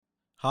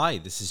Hi,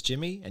 this is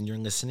Jimmy, and you're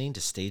listening to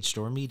Stage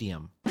Door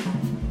Medium.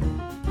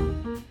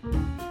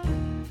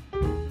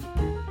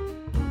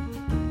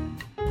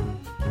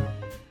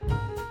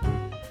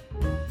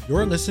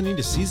 You're listening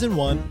to Season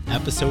 1,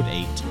 Episode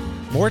 8,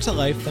 More to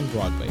Life Than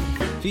Broadway,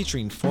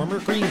 featuring former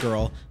Green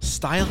Girl,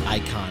 style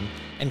icon,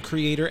 and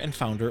creator and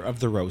founder of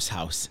The Rose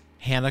House,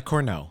 Hannah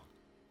Corneau.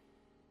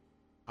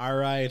 All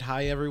right.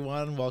 Hi,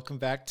 everyone. Welcome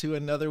back to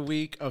another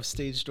week of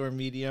Stage Door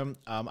Medium.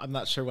 I'm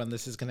not sure when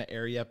this is going to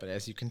air yet, but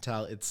as you can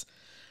tell, it's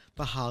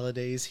the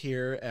holidays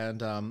here.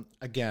 And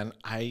again,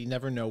 I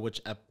never know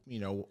which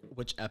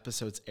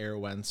episodes air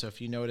when. So if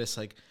you notice,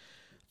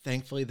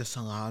 thankfully the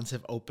salons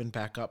have opened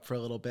back up for a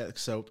little bit.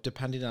 So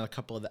depending on a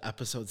couple of the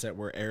episodes that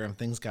were airing,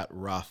 things got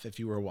rough if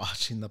you were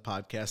watching the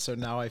podcast. So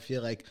now I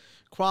feel like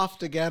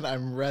coiffed again.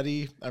 I'm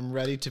ready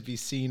to be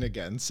seen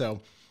again.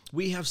 So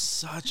we have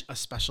such a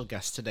special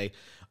guest today.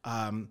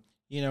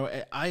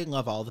 I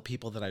love all the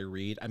people that I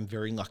read. I'm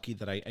very lucky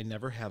that I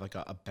never have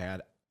a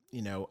bad,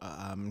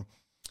 a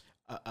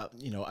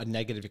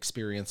negative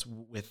experience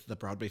with the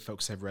Broadway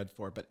folks I've read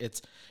for. But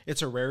it's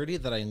a rarity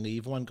that I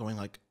leave one going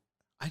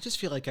I just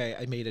feel like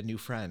I made a new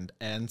friend.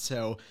 And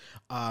so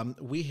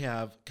we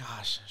have,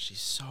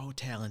 she's so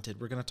talented.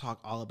 We're going to talk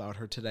all about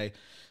her today.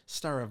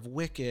 Star of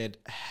Wicked,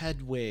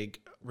 Hedwig,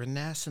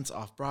 Renaissance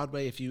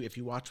Off-Broadway, if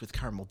you watch with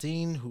Carmel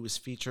Dean, who was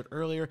featured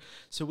earlier.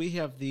 So we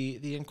have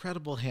the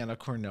incredible Hannah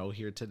Corneau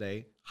here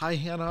today. Hi,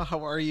 Hannah.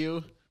 How are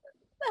you?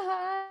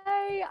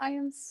 Hi. I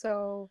am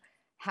so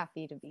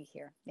happy to be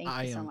here.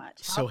 Thank you so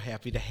much. So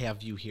happy to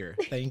have you here.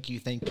 Thank you.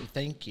 So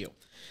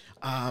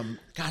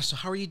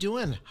how are you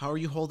doing? How are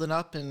you holding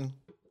up in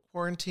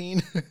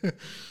quarantine?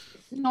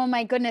 Oh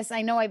my goodness.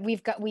 I know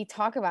we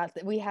talk about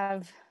that. We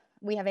have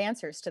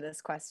answers to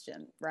this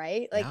question,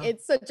 right?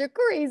 It's such a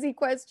crazy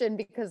question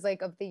because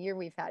of the year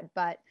we've had,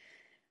 but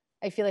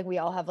I feel like we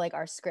all have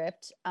our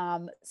script.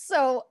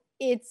 So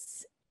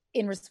it's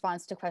in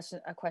response to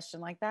a question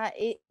like that.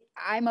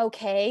 I'm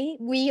okay.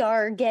 We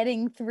are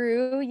getting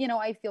through.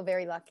 I feel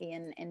very lucky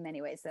in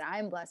many ways that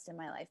I'm blessed in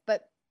my life,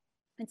 but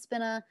it's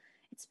been a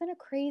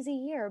crazy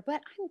year,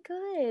 but I'm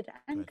good.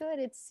 I'm good.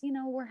 It's,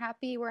 we're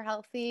happy, we're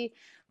healthy,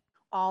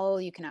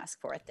 all you can ask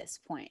for at this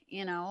point,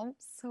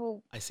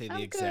 so I say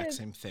the exact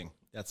same thing.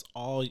 That's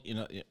all,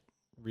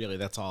 really,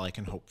 that's all I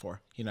can hope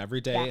for.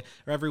 Every day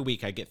or every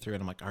week I get through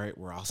and I'm like, all right,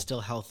 we're all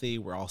still healthy.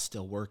 We're all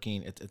still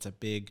working. It's a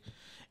big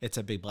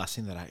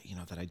blessing that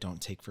I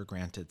don't take for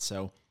granted.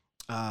 So,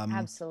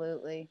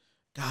 absolutely.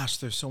 Gosh,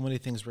 there's so many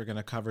things we're going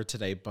to cover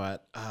today,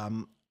 but,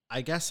 I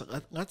guess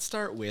let's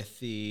start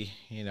with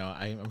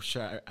I'm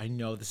sure I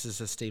know this is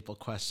a staple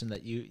question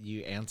that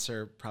you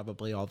answer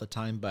probably all the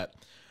time, but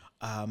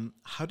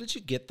how did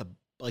you get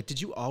did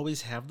you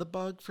always have the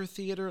bug for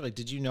theater?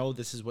 Did you know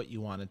this is what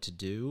you wanted to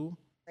do?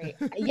 Right.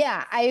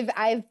 Yeah,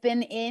 I've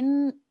been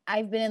in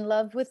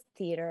love with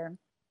theater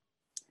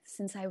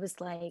since I was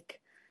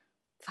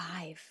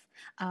 5.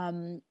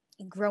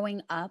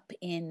 Growing up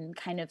in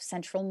kind of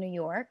central New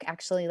York,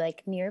 actually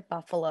near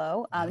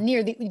Buffalo,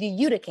 near the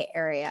Utica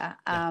area.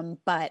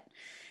 But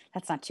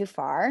that's not too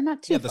far,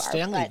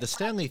 the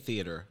Stanley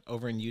Theater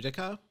over in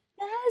Utica.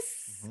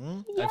 Yes.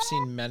 Mm-hmm. Yes. I've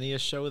seen many a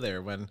show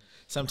there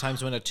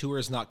sometimes when a tour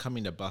is not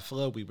coming to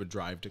Buffalo, we would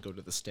drive to go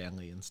to the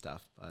Stanley and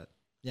stuff, but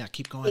yeah,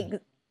 keep going.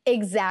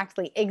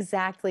 Exactly.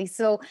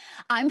 So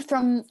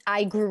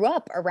I grew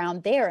up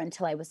around there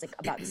until I was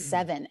about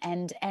 7,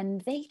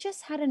 and they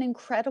just had an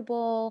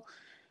incredible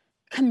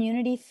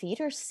community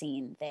theater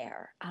scene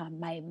there.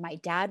 My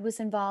dad was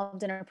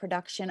involved in a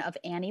production of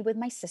Annie with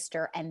my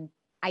sister, and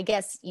I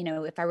guess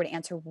if I were to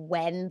answer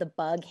when the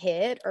bug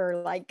hit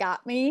or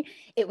got me,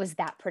 it was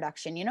that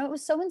production. It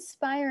was so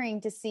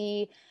inspiring to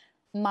see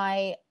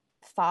my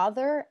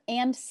father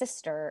and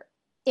sister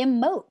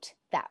emote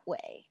that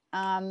way,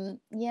 and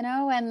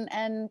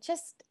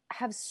just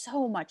have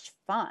so much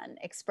fun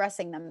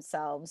expressing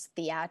themselves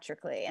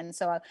theatrically. And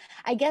so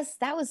I guess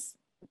that's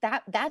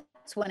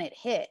when it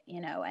hit,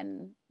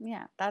 and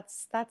yeah,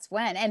 that's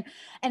when. And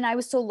I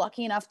was so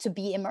lucky enough to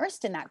be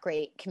immersed in that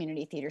great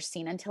community theater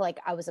scene until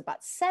I was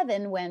about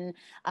 7, when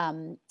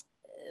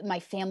my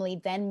family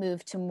then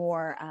moved to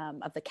more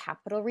of the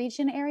Capital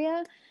Region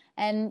area.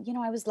 And,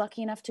 I was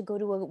lucky enough to go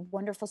to a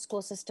wonderful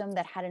school system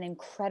that had an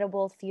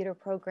incredible theater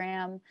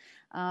program.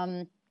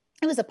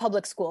 It was a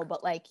public school,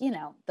 but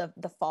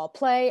the fall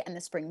play and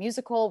the spring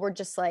musical were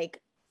just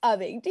a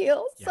big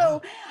deal. Yeah.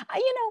 So,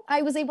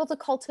 I was able to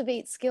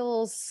cultivate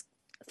skills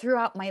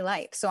throughout my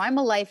life. So I'm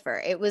a lifer.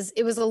 It was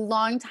a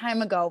long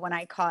time ago when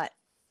I caught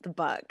the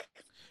bug.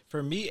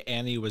 For me,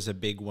 Annie was a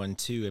big one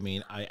too. I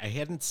mean, I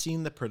hadn't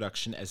seen the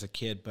production as a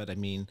kid, but I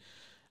mean,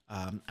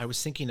 I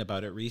was thinking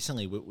about it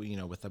recently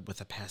with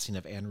the passing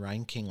of Anne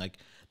Reinking,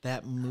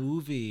 that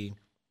movie.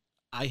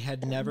 I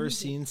had never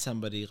seen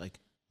somebody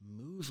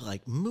move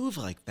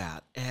like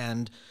that,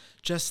 and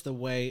just the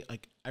way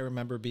I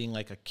remember being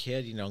a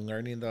kid,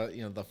 learning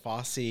the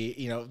Fosse,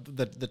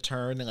 the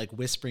turn and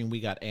whispering "We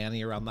got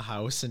Annie" around the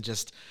house, and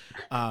just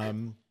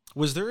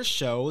was there a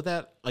show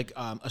that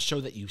a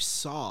show that you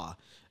saw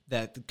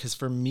that, because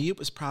for me it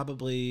was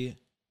probably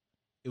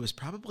it was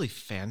probably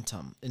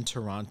Phantom in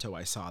Toronto.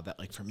 I saw that.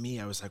 Like for me,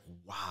 I was like,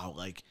 wow,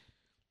 like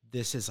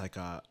this is like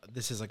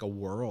a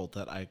world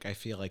that I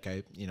feel like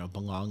I,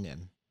 belong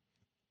in.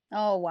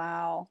 Oh,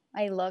 wow.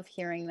 I love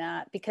hearing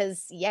that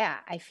because yeah,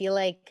 I feel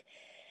like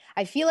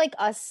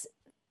us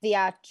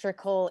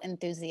theatrical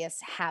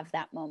enthusiasts have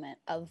that moment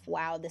of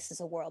wow, this is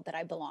a world that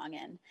I belong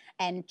in.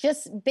 And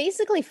just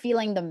basically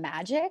feeling the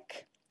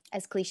magic,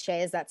 as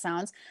cliche as that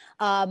sounds.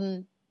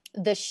 Um,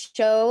 the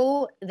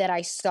show that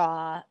I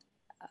saw,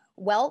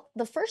 well,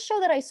 the first show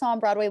that I saw on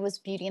Broadway was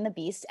Beauty and the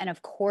Beast, and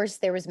of course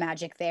there was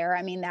magic there.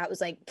 I mean, that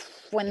was like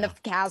when the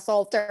Yeah.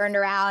 castle turned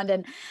around,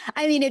 and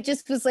I mean, it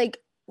just was like,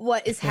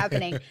 what is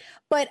happening?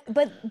 But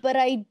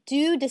I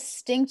do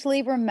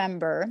distinctly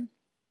remember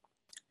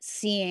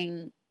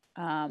seeing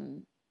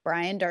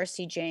Brian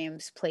Darcy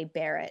James play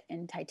Barrett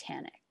in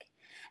Titanic.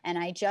 And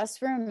I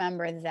just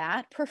remember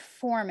that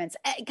performance,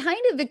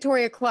 kind of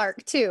Victoria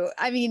Clark too.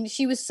 I mean,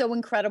 she was so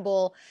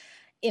incredible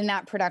in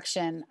that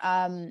production.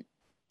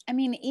 I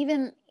mean,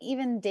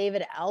 even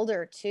David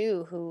Elder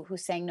too, who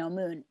sang No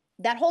Moon.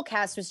 That whole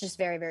cast was just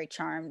very, very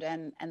charmed,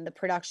 and the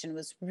production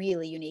was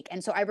really unique.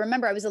 And so I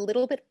remember I was a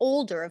little bit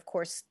older, of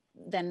course,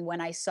 than when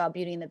I saw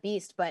Beauty and the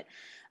Beast, but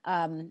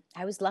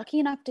I was lucky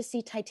enough to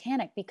see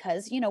Titanic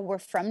because we're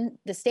from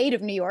the state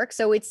of New York,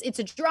 so it's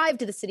a drive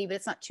to the city, but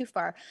it's not too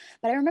far.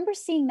 But I remember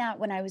seeing that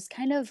when I was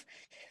kind of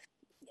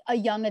a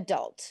young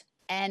adult,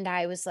 and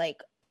I was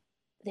like,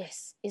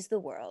 "This is the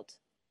world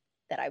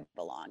that I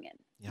belong in."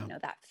 Yeah.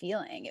 That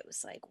feeling. It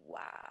was like,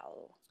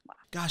 wow, wow.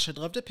 Gosh, I'd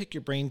love to pick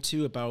your brain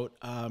too about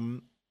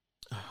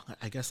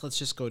I guess let's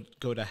just go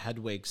to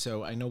Hedwig.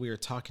 So I know we were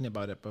talking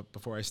about it but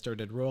before I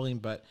started rolling,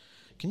 but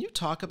can you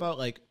talk about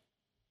like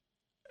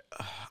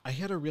I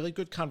had a really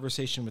good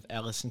conversation with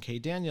Allison K.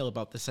 Daniel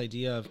about this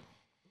idea of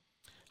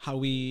how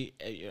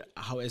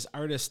as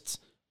artists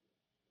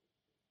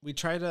we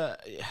try to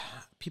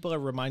people are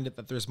reminded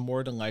that there's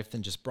more to life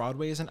than just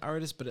Broadway as an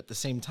artist, but at the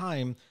same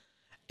time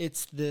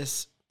it's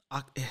this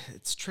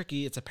it's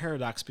tricky. It's a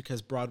paradox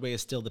because Broadway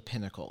is still the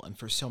pinnacle. And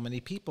for so many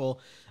people,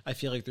 I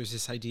feel like there's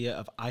this idea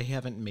of I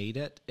haven't made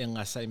it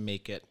unless I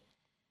make it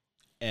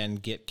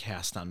and get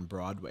cast on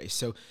Broadway.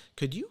 So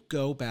could you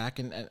go back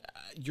and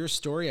your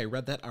story, I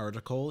read that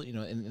article,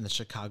 in the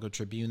Chicago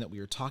Tribune that we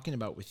were talking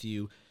about with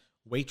you,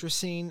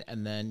 waitressing,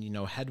 and then,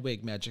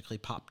 Hedwig magically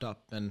popped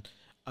up. And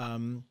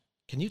can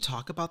you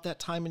talk about that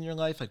time in your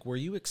life? Like, were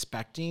you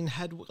expecting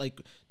Hedwig? Like,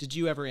 did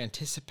you ever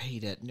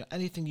anticipate it?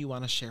 Anything you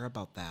want to share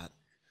about that?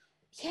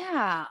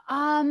 Yeah.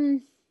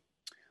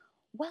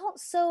 Well,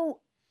 so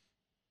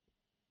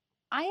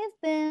I have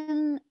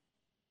been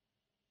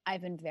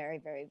I've been very,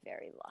 very,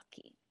 very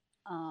lucky.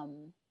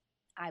 Um,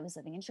 I was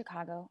living in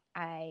Chicago.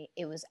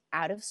 It was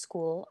out of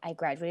school. I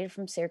graduated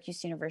from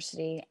Syracuse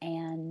University,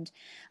 and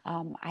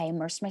I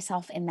immersed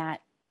myself in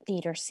that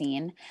theater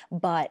scene.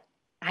 But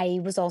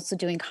I was also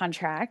doing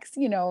contracts,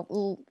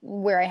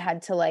 where I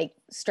had to like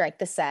strike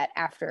the set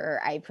after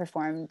I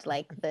performed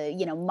like the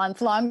month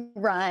long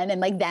run,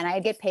 and like then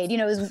I'd get paid.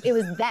 It was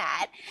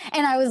that,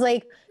 and I was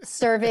like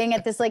serving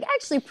at this like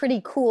actually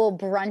pretty cool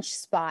brunch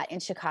spot in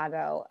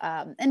Chicago.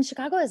 And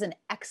Chicago is an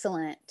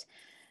excellent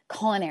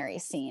culinary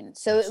scene.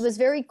 So it Yes. was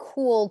very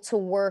cool to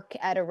work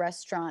at a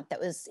restaurant that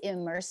was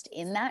immersed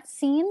in that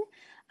scene,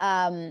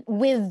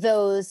 with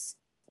those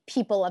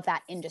people of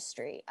that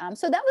industry.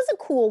 So that was a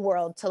cool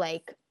world to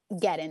like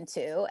get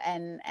into,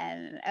 and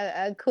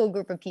a cool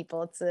group of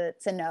people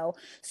to know.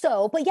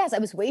 So, but yes, I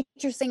was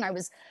waitressing. I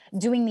was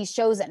doing these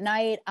shows at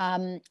night,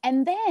 and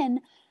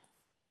then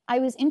I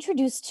was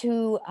introduced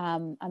to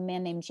a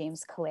man named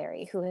James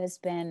Kaleri, who has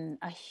been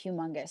a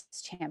humongous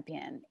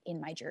champion in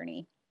my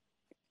journey,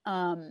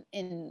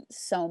 in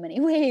so many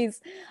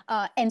ways.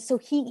 And so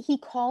he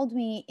called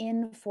me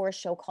in for a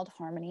show called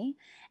Harmony,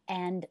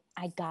 and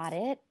I got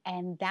it.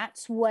 And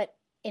that's what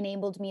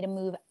enabled me to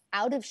move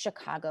out of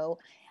Chicago,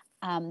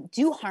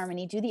 do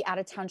Harmony, do the out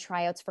of town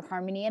tryouts for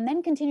Harmony, and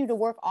then continue to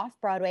work off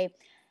Broadway.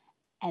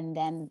 And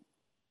then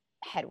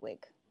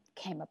Hedwig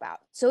came about.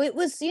 So it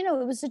was, it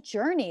was a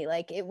journey.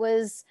 Like it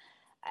was,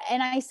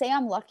 and I say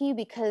I'm lucky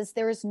because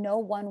there is no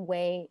one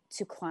way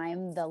to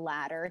climb the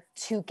ladder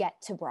to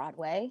get to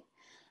Broadway.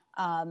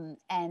 And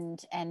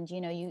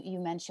you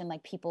mentioned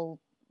like people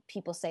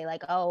say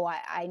like, oh,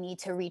 I need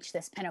to reach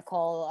this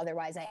pinnacle,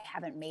 otherwise I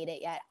haven't made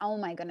it yet. Oh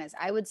my goodness,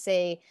 I would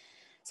say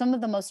some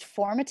of the most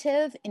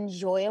formative,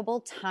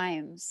 enjoyable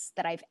times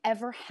that I've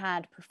ever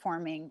had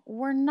performing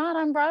were not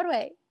on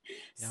Broadway.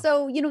 Yeah.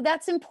 So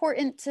that's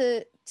important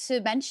to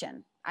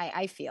mention.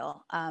 I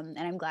feel, and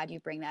I'm glad you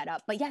bring that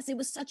up. But yes, it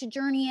was such a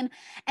journey,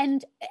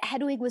 and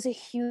Hedwig was a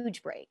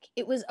huge break.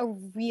 It was a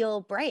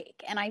real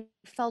break, and I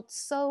felt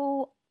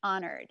so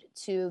honored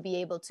to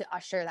be able to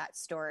usher that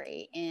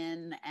story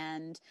in,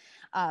 and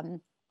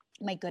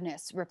my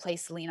goodness,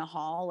 replace Lena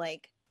Hall.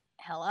 Like,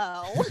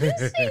 hello,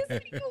 she's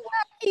like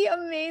wacky,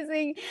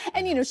 amazing,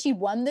 and Yeah. she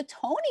won the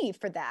Tony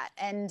for that,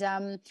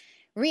 and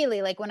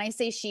really, like when I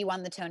say she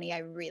won the Tony, I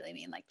really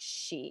mean like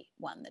she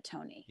won the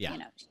Tony. Yeah.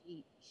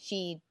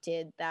 She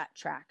did that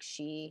track.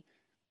 She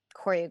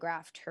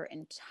choreographed her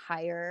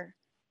entire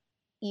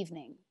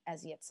evening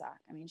as Yitzhak.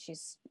 I mean,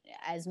 she's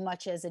as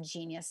much as a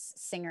genius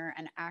singer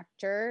and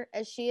actor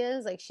as she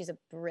is, like she's a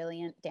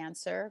brilliant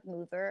dancer,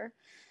 mover.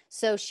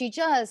 So she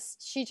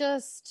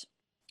just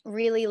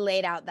really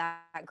laid out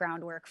that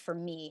groundwork for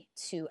me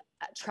to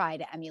try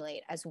to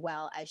emulate as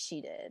well as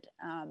she did.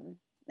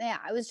 Yeah,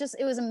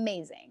 it was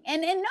amazing.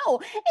 And no,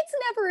 it's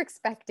never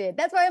expected.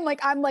 That's why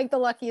I'm like the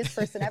luckiest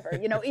person ever.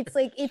 You know, it's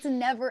like it's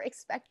never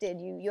expected.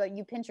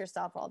 You pinch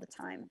yourself all the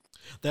time.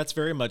 That's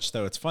very much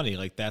though. It's funny.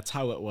 Like that's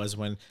how it was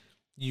when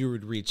you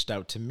had reached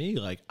out to me.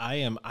 Like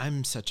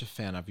I'm such a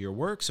fan of your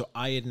work. So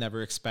I had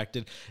never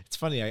expected. It's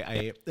funny.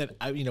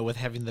 You know, with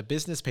having the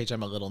business page,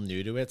 I'm a little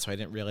new to it. So I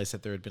didn't realize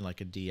that there had been like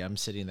a DM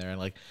sitting there, and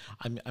like,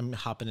 I'm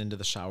hopping into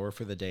the shower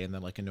for the day, and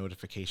then like a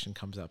notification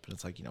comes up and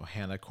it's like, you know,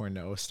 Hannah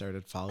Corneau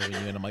started following you.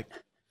 And I'm like,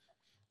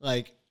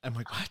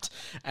 what?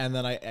 And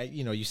then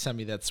you know, you sent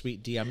me that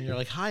sweet DM and you're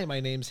like, hi,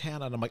 my name's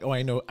Hannah. And I'm like, oh,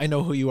 I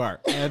know who you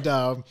are. And,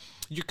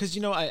 cause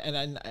you know,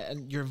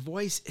 and your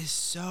voice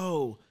is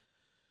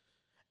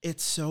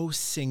it's so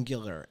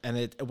singular, and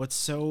it's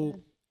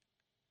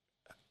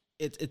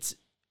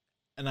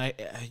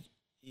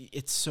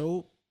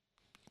so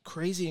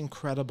crazy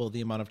incredible,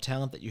 the amount of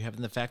talent that you have,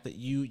 and the fact that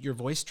your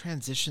voice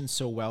transitions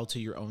so well to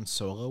your own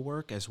solo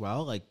work as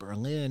well, like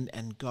Berlin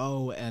and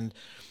Go. And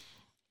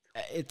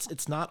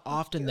it's not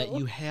often that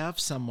you have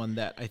someone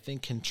that I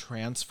think can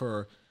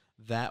transfer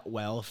that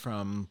well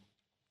from,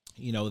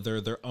 you know,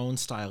 their own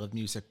style of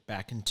music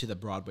back into the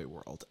Broadway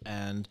world.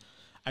 And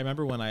I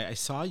remember when I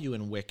saw you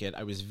in Wicked,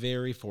 I was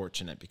very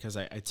fortunate because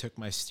I took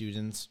my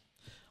students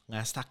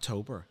last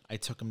October. I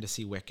took them to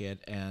see Wicked,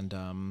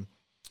 and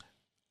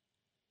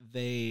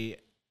they,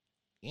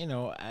 you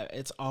know,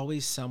 it's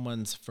always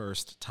someone's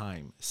first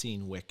time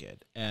seeing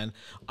Wicked. And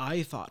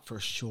I thought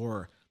for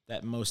sure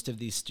that most of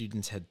these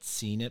students had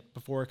seen it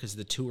before, because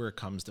the tour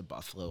comes to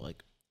Buffalo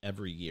like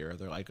every year.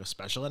 They're like, a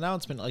special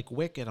announcement like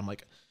Wicked. I'm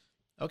like,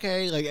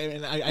 okay, like,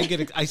 and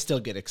I still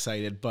get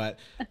excited, but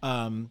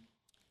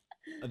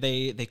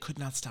they could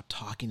not stop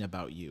talking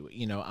about you,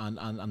 you know,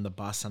 on the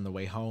bus on the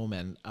way home.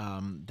 And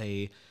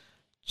they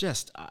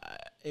just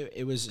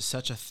it was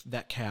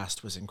that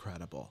cast was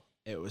incredible.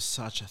 It was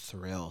such a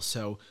thrill.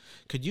 So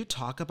could you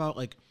talk about,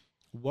 like,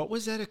 what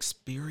was that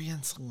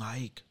experience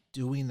like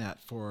doing that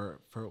for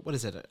what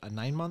is it, a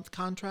 9-month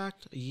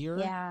contract, a year?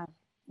 Yeah.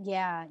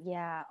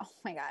 Oh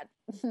my God.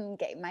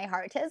 Okay, my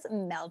heart has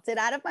melted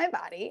out of my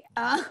body.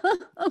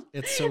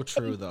 It's so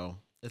true, though.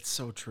 It's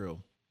so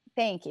true.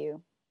 Thank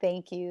you.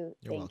 You're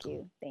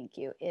welcome. Thank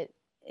you. It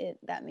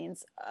that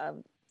means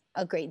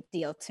a great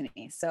deal to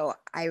me. So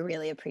I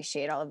really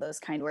appreciate all of those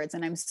kind words,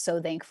 and I'm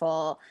so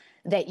thankful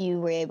that you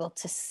were able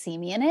to see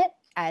me in it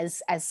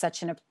as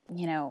such an,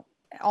 you know,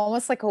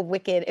 almost like a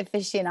Wicked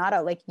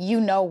aficionado. Like, you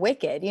know,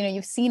 Wicked, you know,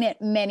 you've seen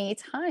it many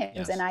times.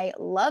 Yes. And I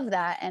love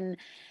that. And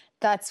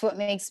that's what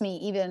makes me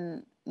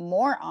even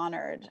more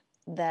honored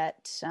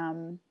that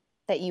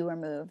that you were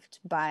moved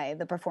by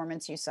the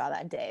performance you saw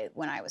that day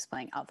when I was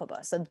playing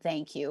Elphaba. So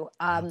thank you.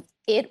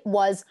 It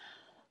was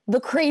the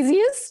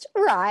craziest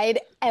ride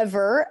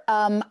ever.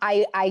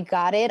 I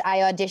got it. I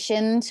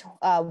auditioned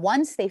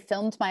once. They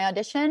filmed my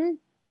audition.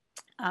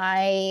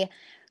 I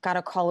got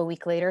a call a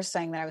week later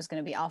saying that I was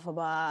going to be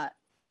Elphaba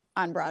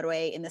on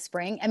Broadway in the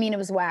spring. I mean, it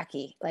was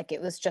wacky. Like, it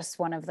was just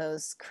one of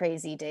those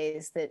crazy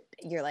days that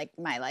you're like,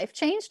 my life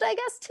changed, I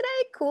guess, today.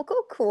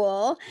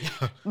 Cool.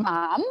 Yeah.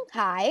 Mom,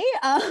 hi.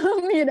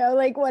 You know,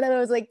 like one of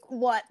those, like,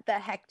 what the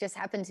heck just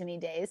happened to me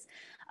days.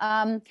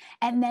 And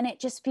then it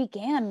just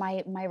began.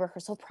 My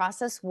rehearsal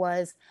process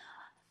was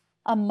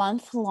a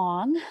month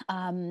long.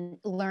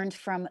 Learned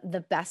from the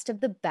best of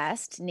the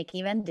best,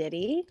 Nikki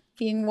Venditti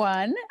being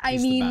one.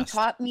 He's the best.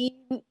 Taught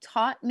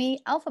me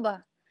Elphaba.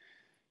 Yeah.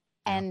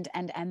 And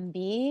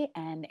MB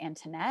and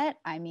Antoinette.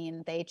 I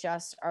mean, they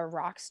just are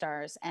rock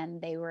stars, and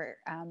they were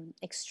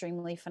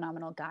extremely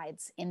phenomenal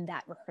guides in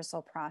that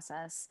rehearsal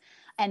process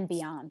and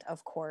beyond,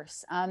 of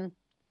course. And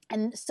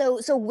so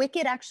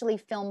Wicked actually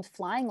filmed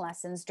flying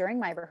lessons during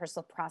my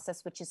rehearsal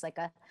process, which is like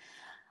a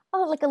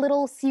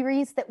little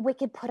series that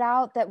Wicked put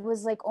out that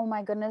was like, oh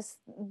my goodness,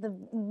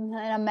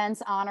 an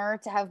immense honor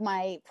to have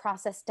my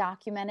process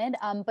documented.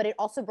 But it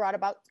also brought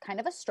about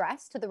kind of a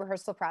stress to the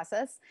rehearsal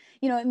process.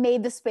 You know, it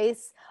made the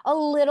space a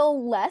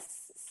little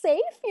less safe,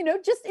 you know,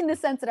 just in the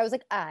sense that I was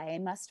like, I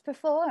must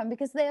perform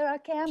because there are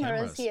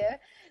cameras here.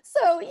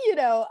 So, you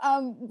know,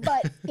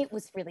 but it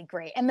was really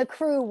great. And the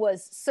crew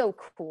was so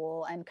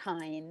cool and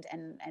kind,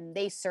 and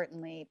they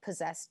certainly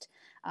possessed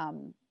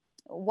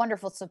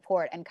wonderful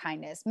support and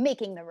kindness,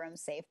 making the room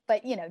safe.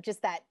 But, you know,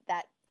 just that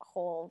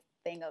whole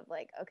thing of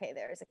like, okay,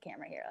 there's a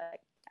camera here,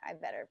 like, I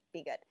better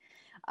be good.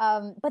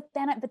 But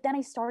then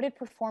I started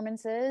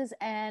performances,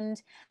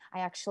 and I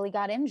actually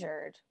got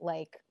injured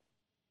like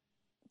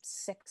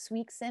 6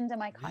 weeks into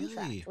my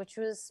contract. Really? Which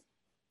was,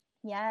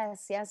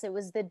 yes, it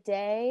was the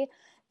day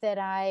that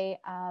I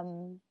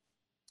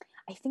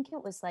think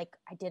it was like,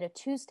 I did a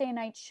Tuesday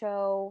night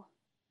show.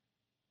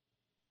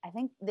 I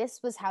think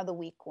this was how the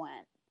week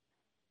went.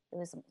 it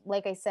was,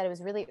 like I said, it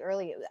was really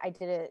early. I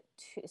did it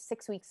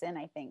 6 weeks in,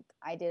 I think.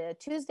 I did a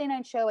Tuesday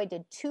night show. I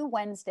did 2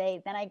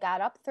 Wednesday. Then I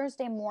got up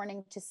Thursday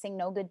morning to sing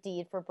No Good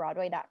Deed for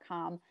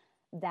Broadway.com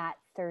that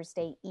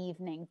Thursday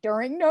evening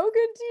during No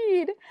Good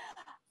Deed.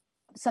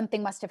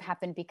 Something must have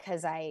happened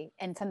because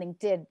and something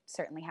did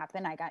certainly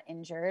happen. I got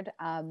injured.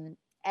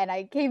 And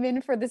I came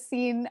in for the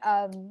scene,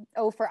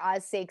 oh, for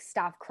Oz's sake,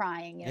 stop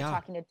crying,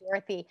 talking to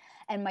Dorothy.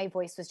 And my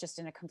voice was just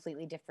in a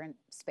completely different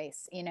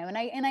space, and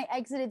I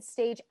exited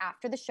stage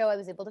after the show. I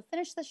was able to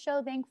finish the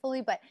show,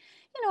 thankfully, but,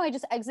 I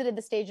just exited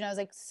the stage and I was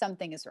like,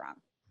 something is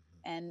wrong.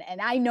 And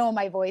I know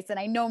my voice and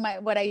I know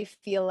what I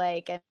feel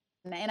like.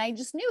 And I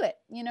just knew it,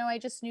 I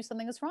just knew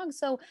something was wrong.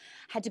 So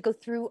I had to go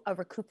through a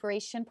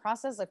recuperation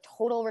process, a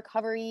total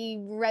recovery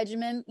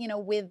regimen,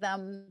 with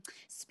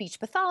speech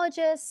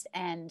pathologist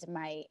and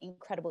my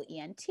incredible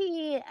ENT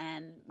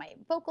and my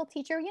vocal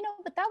teacher,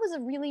 but that was a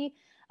really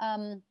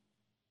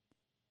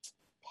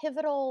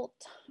pivotal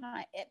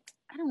time.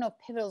 I don't know if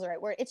pivotal is the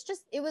right word.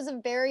 It was a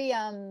very,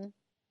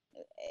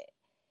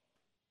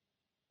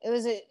 it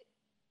was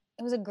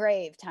a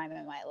grave time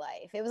in my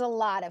life. It was a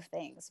lot of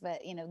things, but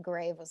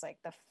grave was like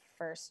the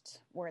first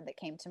word that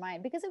came to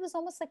mind, because it was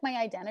almost like my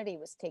identity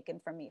was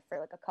taken from me for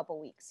like a couple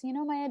weeks.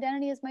 My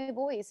identity is my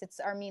voice. It's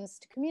our means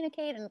to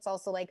communicate, and it's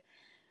also like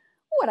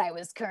what I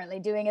was currently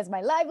doing as my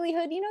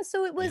livelihood.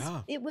 So it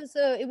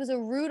was a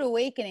rude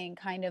awakening,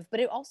 kind of, but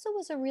it also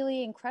was a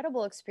really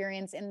incredible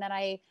experience in that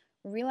I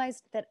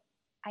realized that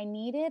I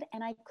needed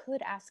and I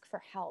could ask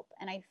for help.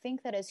 And I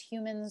think that as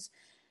humans,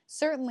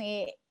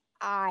 certainly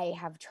I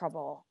have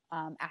trouble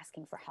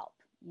asking for help.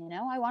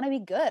 I want to be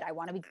good. I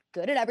want to be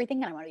good at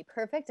everything, and I want to be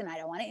perfect, and I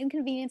don't want to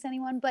inconvenience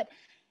anyone, but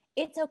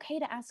it's okay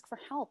to ask for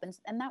help.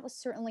 And that was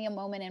certainly a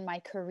moment in my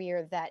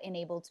career that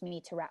enabled me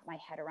to wrap my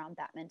head around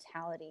that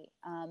mentality.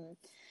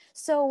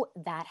 So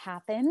that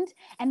happened.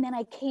 And then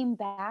I came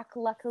back,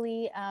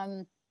 luckily,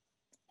 I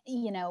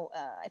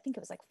think it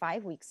was like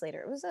 5 weeks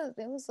later. It was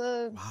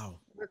a Wow.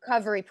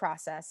 recovery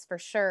process for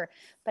sure.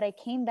 But I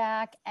came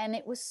back, and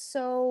it was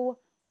so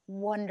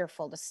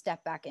wonderful to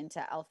step back into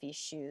Alfie's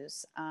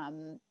shoes,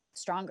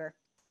 stronger,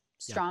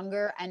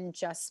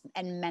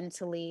 and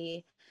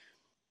mentally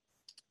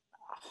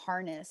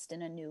harnessed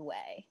in a new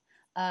way,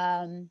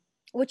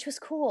 which was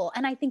cool.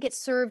 And I think it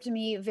served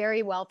me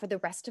very well for the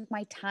rest of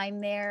my time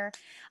there.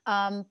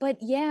 But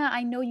yeah,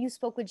 I know you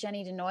spoke with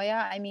Jenny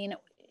DeNoia. I mean,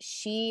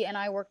 she and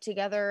I worked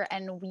together,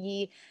 and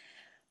we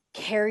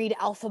carried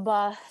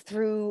Elphaba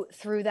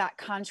through that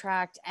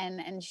contract,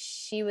 and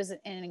she was an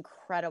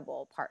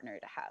incredible partner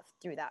to have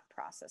through that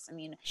process. I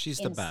mean, she's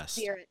the best.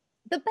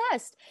 The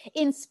best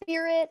in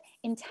spirit,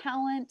 in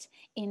talent,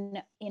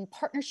 in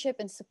partnership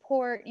and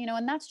support,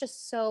 and that's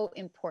just so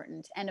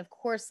important. And of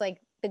course,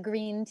 like the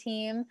green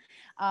team,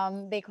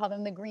 they call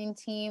them the green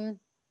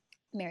team.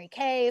 Mary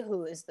Kay,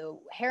 who is the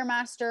hair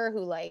master,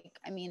 who, like,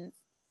 I mean,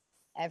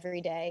 every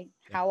day,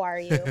 how are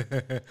you?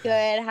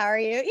 Good, how are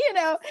you?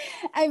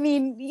 I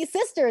mean,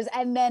 sisters.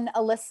 And then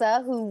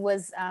Alyssa, who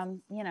was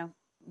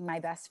my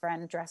best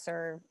friend,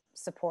 dresser,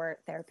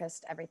 support,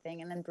 therapist,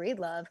 everything. And then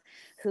Breedlove,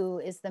 who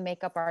is the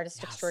makeup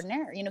artist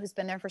extraordinaire, who's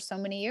been there for so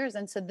many years.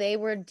 And so they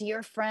were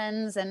dear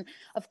friends. And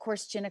of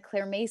course, Jenna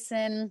Claire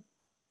Mason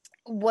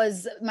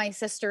was my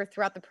sister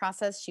throughout the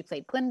process. She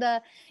played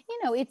Glinda.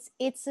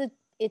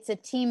 It's a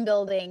team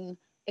building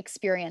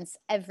experience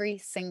every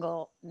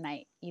single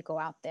night you go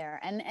out there.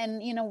 And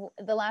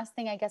the last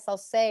thing I guess I'll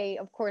say,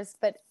 of course,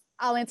 but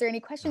I'll answer any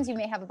questions you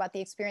may have about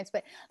the experience.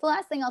 But the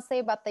last thing I'll say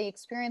about the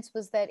experience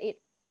was that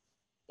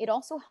it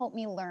also helped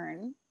me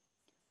learn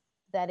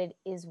that it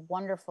is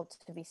wonderful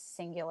to be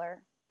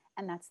singular,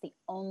 and that's the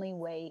only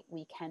way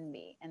we can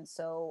be. And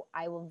so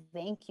I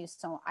thank you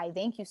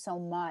so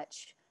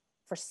much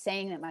for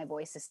saying that my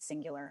voice is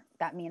singular.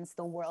 That means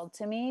the world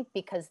to me,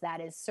 because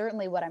that is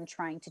certainly what I'm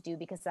trying to do,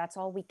 because that's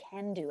all we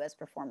can do as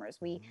performers.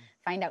 We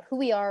find out who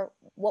we are,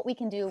 what we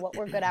can do, what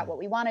we're good at, what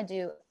we want to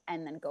do,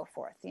 and then go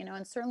forth,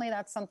 and certainly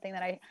that's something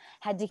that I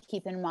had to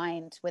keep in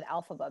mind with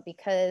Elphaba,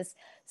 because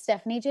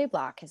Stephanie J.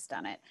 Block has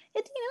done it.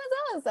 Tina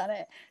Mazel has done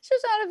it.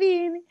 Shoshana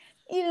Bean,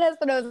 Eden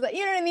Espinosa,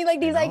 you know what I mean?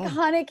 Like these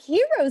iconic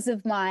heroes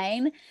of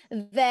mine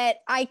that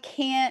I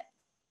can't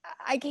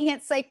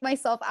psych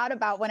myself out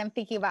about when I'm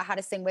thinking about how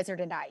to sing Wizard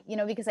and I,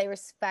 because I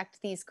respect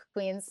these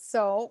queens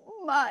so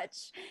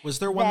much. Was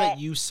there one that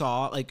you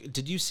saw? Like,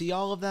 did you see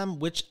all of them?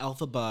 Which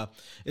Elphaba,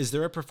 is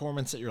there a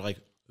performance that you're like,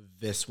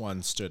 this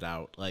one stood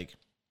out? Like,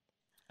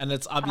 and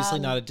it's obviously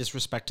not a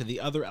disrespect to the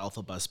other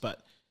Elphabas,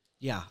 but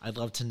yeah, I'd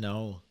love to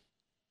know.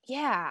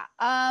 Yeah.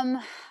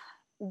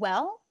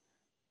 Well,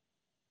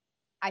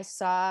 I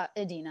saw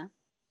Idina.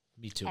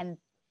 Me too. And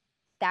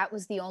that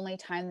was the only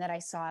time that I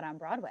saw it on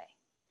Broadway.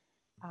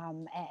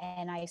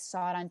 And I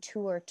saw it on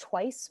tour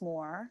twice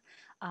more.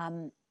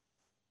 And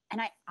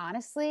I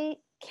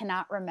honestly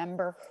cannot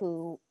remember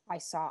who I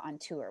saw on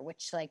tour,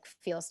 which like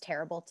feels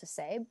terrible to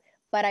say,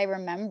 but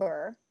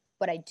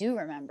what I do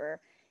remember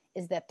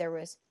is that there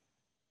was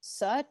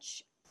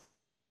such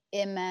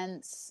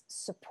immense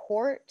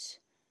support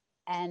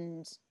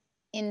and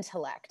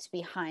intellect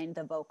behind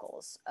the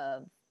vocals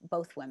of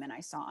both women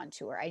I saw on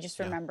tour. I just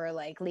remember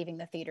like leaving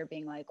the theater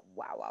being like,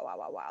 wow, wow, wow,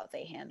 wow, wow.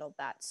 They handled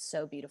that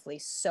so beautifully,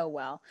 so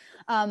well.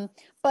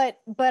 But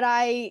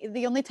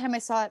the only time I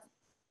saw it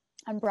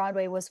on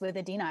Broadway was with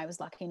Adina. I was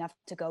lucky enough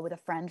to go with a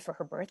friend for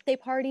her birthday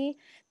party.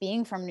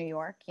 Being from New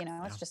York,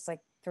 it's just like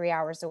 3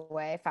 hours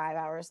away, 5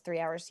 hours, 3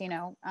 hours,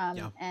 and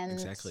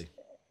exactly.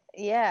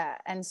 yeah.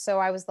 And so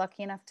I was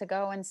lucky enough to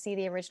go and see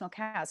the original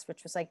cast,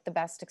 which was like the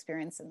best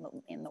experience in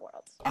the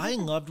world. I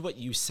loved what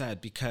you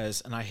said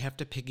because, and I have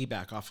to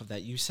piggyback off of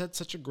that. You said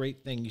such a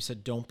great thing. You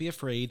said, don't be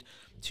afraid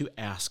to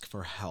ask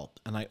for help.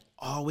 And I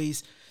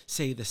always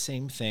say the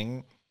same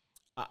thing.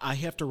 I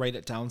have to write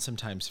it down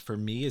sometimes. For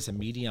me as a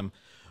medium,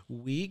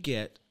 we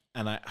get,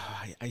 and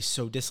I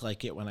so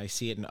dislike it when I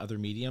see it in other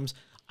mediums.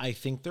 I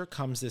think there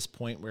comes this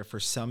point where for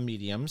some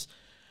mediums,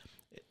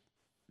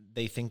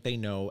 they think they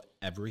know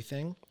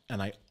everything.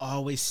 And I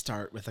always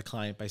start with a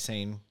client by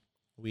saying,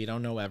 we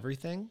don't know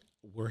everything.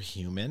 We're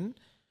human.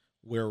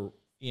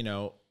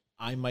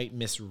 I might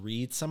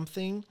misread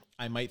something.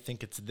 I might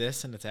think it's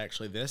this and it's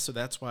actually this. So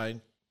that's why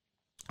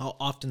I'll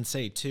often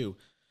say too,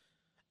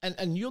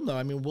 and you'll know,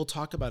 I mean, we'll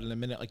talk about it in a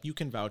minute. Like you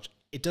can vouch,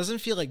 it doesn't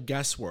feel like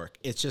guesswork.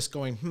 It's just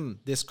going,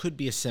 this could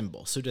be a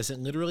symbol. So does it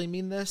literally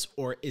mean this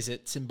or is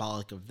it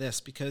symbolic of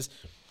this? Because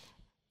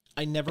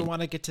I never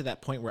want to get to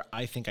that point where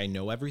I think I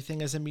know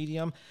everything as a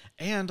medium.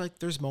 And like,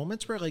 there's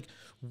moments where like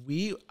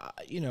we,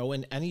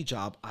 in any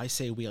job, I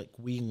say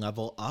we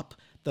level up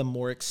the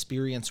more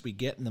experience we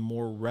get and the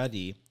more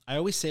ready. I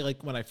always say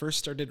like when I first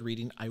started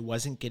reading, I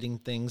wasn't getting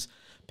things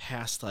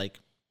past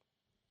like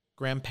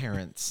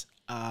grandparents,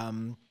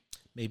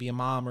 maybe a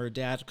mom or a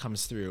dad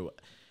comes through.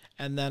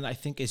 And then I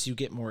think as you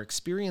get more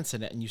experience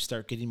in it and you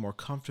start getting more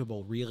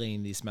comfortable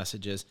relaying these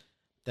messages,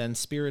 then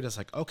Spirit is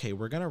like, okay,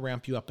 we're going to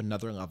ramp you up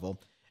another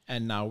level.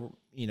 And now,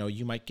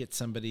 you might get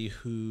somebody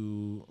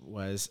who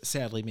was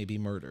sadly maybe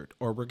murdered,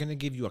 or we're going to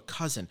give you a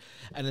cousin.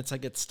 And it's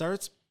like, it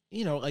starts,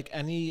 like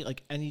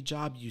any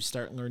job, you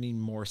start learning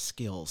more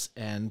skills.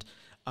 And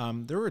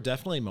there were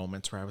definitely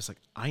moments where I was like,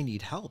 I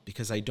need help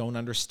because I don't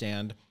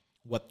understand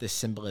what this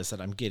symbol is that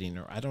I'm getting,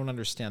 or I don't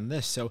understand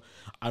this. So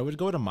I would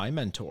go to my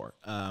mentor.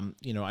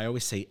 I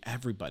always say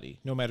everybody,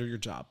 no matter your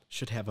job,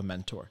 should have a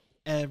mentor.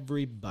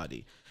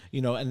 Everybody,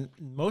 and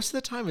most of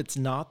the time it's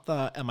not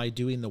am I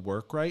doing the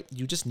work right?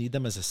 You just need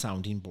them as a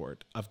sounding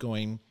board of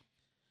going,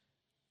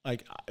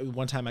 like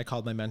one time I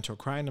called my mentor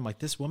crying. I'm like,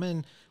 this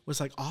woman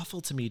was like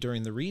awful to me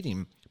during the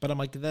reading. But I'm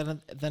like,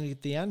 then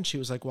at the end, she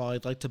was like, well,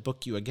 I'd like to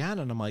book you again.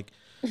 And I'm like,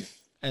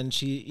 and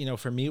she,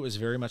 for me, it was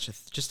very much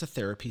just a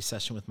therapy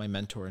session with my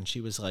mentor. And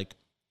she was like,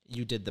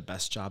 you did the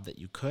best job that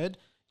you could.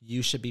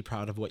 You should be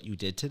proud of what you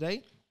did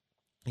today.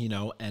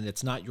 And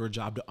it's not your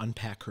job to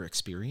unpack her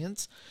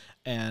experience.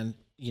 And,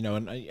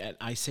 and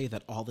I say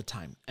that all the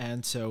time.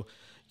 And so,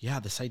 yeah,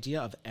 this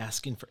idea of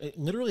asking for,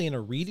 literally in a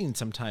reading,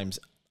 sometimes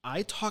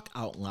I talk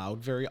out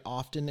loud very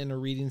often in a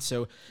reading.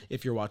 So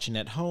if you're watching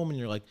at home and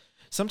you're like,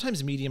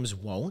 sometimes mediums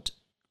won't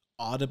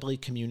audibly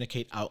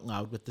communicate out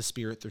loud with the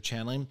spirit they're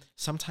channeling.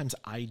 Sometimes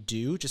I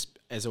do, just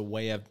as a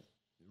way of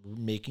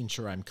making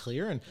sure I'm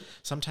clear. And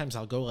sometimes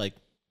I'll go like,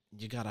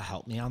 you got to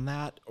help me on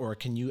that. Or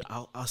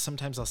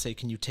sometimes I'll say,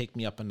 can you take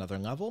me up another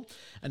level?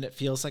 And it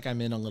feels like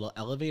I'm in a little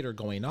elevator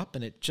going up,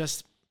 and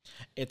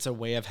it's a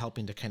way of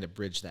helping to kind of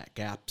bridge that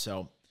gap.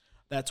 So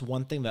that's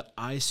one thing that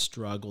I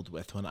struggled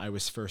with when I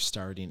was first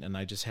starting, and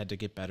I just had to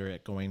get better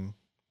at going,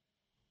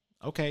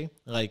 okay,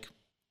 like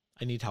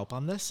I need help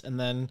on this. And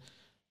then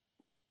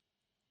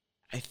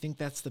I think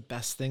that's the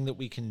best thing that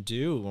we can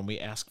do when we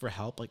ask for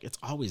help. Like it's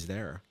always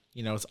there,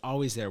 it's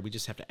always there. We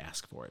just have to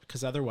ask for it.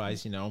 Because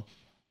otherwise,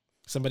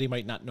 somebody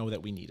might not know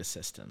that we need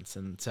assistance.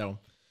 And so,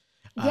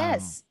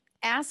 yes,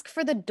 ask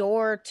for the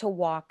door to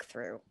walk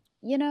through,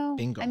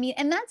 bingo. I mean,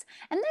 and that's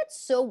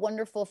so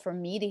wonderful for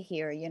me to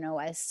hear,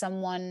 as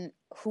someone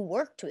who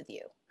worked with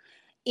you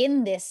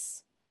in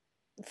this,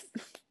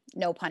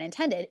 no pun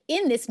intended,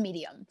 in this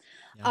medium.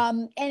 Yeah.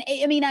 And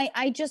I mean,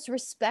 I just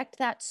respect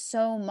that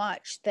so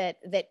much that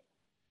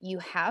you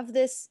have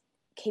this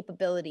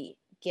capability,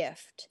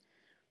 gift,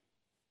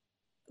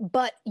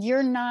 but you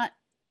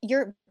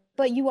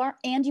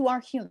are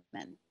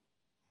human.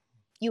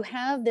 You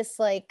have this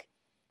like,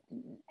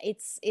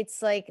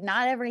 it's like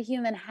not every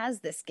human has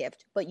this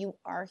gift, but you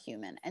are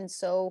human. And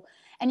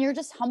you're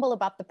just humble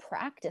about the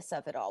practice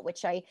of it all,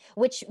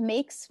 which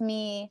makes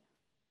me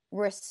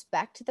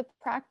respect the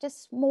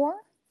practice more,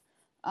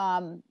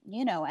 and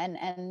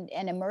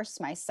immerse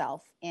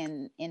myself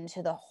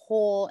into the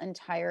whole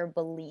entire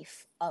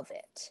belief of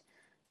it.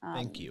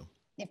 Thank you.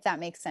 If that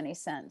makes any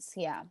sense.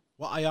 Yeah.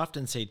 Well, I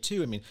often say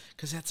too, I mean,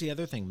 because that's the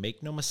other thing,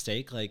 make no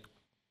mistake, like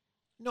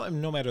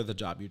no matter the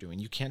job you're doing,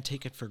 you can't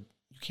take it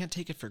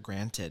for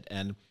granted.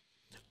 And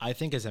I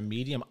think as a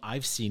medium,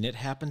 I've seen it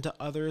happen to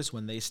others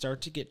when they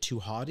start to get too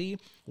haughty,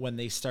 when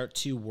they start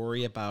to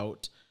worry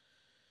about,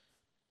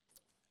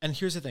 and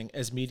here's the thing,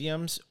 as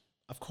mediums,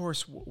 of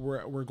course,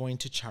 we're going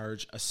to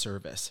charge a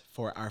service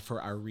for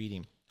our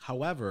reading.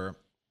 However,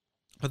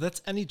 but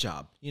that's any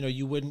job.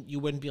 You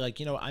wouldn't be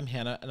like, I'm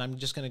Hannah and I'm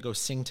just going to go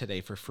sing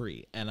today for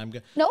free. And I'm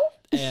going No.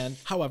 And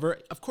however,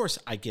 of course,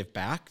 I give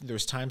back.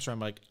 There's times where I'm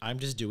like, I'm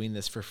just doing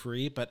this for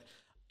free. But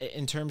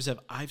in terms of,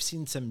 I've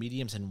seen some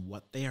mediums and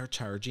what they are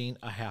charging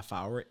a half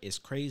hour is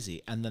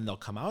crazy. And then they'll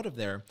come out of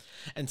there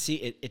and see,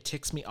 it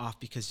ticks me off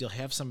because you'll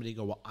have somebody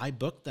go, well, I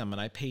booked them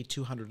and I paid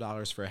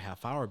 $200 for a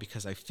half hour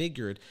because I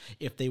figured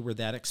if they were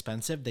that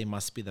expensive, they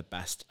must be the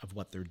best of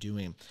what they're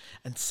doing.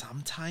 And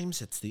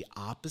sometimes it's the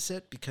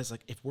opposite, because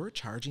like if we're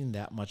charging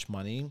that much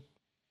money,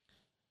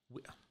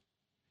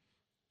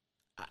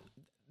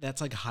 that's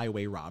like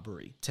highway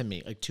robbery to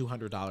me, like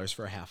 $200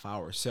 for a half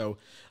hour. So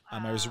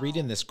I was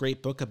reading this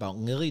great book about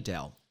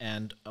Lilydale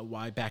and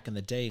why back in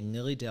the day,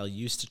 Lilydale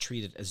used to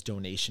treat it as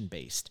donation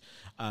based,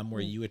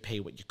 where you would pay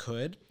what you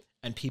could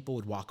and people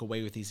would walk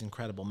away with these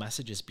incredible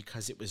messages,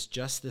 because it was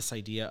just this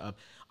idea of,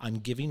 I'm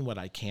giving what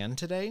I can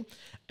today.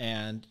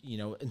 And, you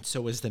know, and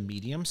so is the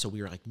medium. So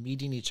we were like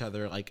meeting each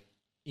other, like,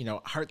 you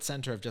know, heart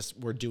center of just,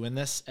 we're doing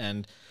this.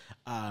 And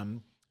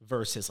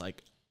versus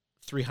like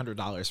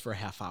 $300 for a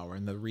half hour.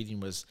 And the reading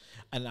was,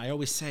 and I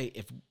always say,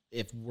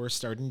 if we're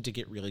starting to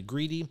get really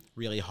greedy,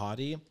 really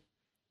haughty,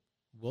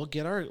 we'll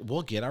get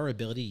our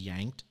ability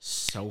yanked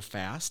so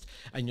fast.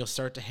 And you'll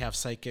start to have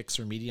psychics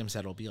or mediums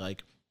that'll be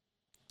like,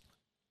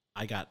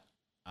 I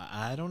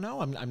don't know,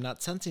 I'm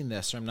not sensing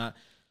this, or I'm not,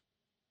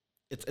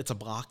 it's a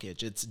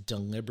blockage. It's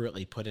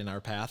deliberately put in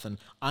our path. And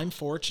I'm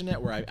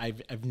fortunate where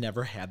I've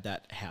never had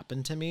that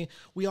happen to me.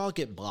 We all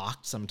get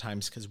blocked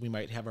sometimes because we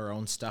might have our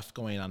own stuff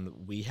going on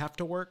that we have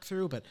to work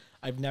through, but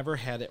I've never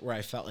had it where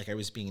I felt like I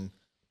was being,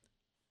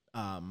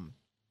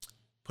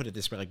 put it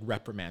this way, like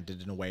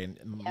reprimanded in a way, and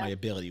my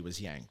ability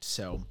was yanked.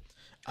 So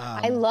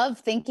I love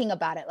thinking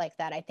about it like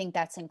that. I think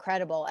that's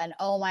incredible. And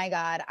oh my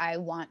God, I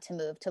want to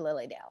move to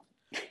Lilydale.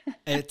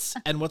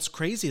 And what's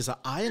crazy is that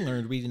I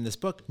learned reading this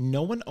book,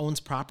 no one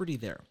owns property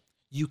there.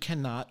 You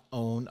cannot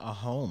own a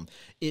home.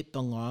 It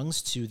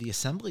belongs to the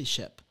assembly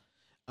ship.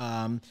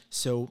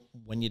 So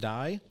when you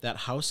die, that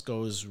house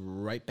goes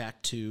right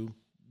back to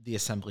the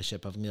assembly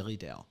ship of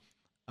Lilydale.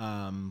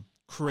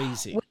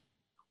 Crazy.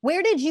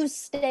 Where did you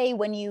stay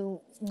when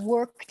you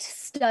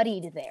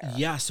studied there?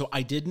 Yeah, so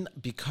I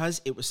didn't, because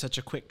it was such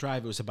a quick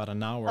drive. It was about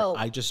an hour.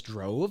 I just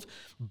drove.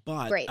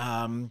 But great.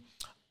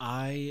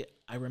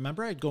 I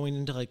remember going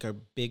into like a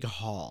big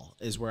hall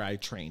is where I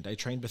trained. I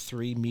trained with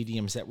 3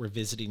 mediums that were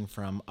visiting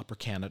from Upper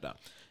Canada,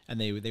 and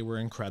they were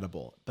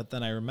incredible. But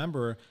then I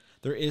remember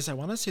I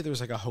want to say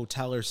there's like a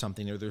hotel or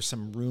something, or there's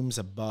some rooms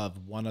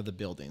above one of the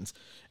buildings.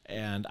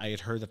 And I had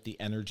heard that the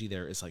energy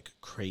there is like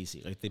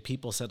crazy. Like the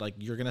people said, like,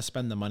 you're going to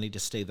spend the money to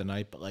stay the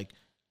night, but like,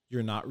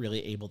 you're not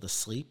really able to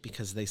sleep,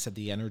 because they said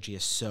the energy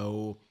is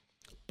so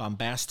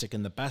bombastic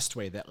in the best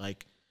way that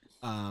like,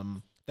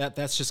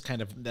 that's just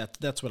kind of,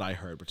 that's what I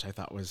heard, which I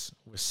thought was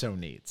so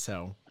neat.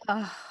 So,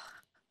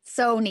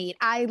 so neat.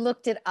 I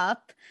looked it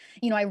up,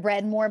 you know, I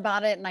read more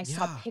about it, and I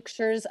saw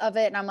pictures of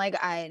it, and I'm like,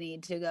 I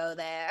need to go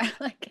there.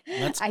 Like,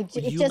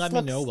 you let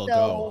me know, we'll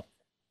go.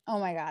 Oh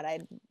my God,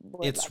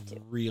 it's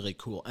really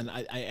cool. And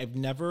I've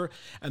never,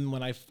 and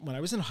when I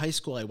was in high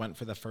school, I went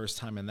for the first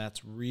time, and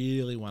that's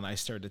really when I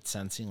started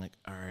sensing like,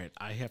 all right,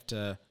 I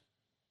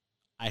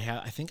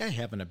think I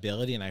have an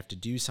ability and I have to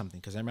do something.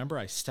 Because I remember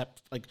I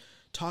stepped, like,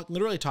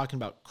 literally talking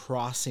about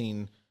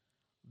crossing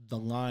the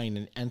line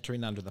and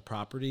entering onto the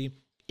property.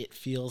 It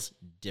feels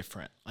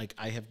different. Like,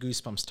 I have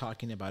goosebumps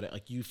talking about it.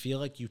 Like, you feel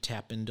like you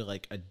tap into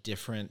like a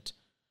different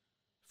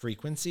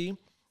frequency,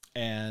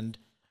 and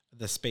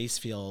the space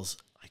feels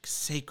like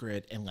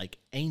sacred and like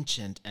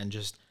ancient and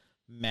just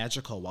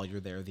magical while you're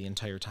there the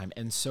entire time,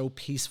 and so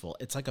peaceful.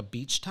 It's like a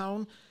beach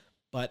town,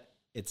 but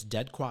it's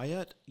dead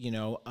quiet, you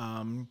know.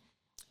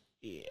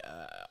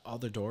 All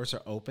the doors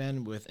are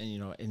open and you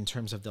know, in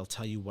terms of, they'll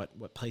tell you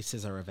what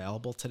places are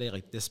available today.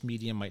 Like, this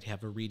medium might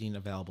have a reading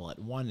available at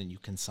 1, and you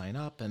can sign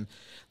up, and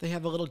they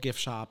have a little gift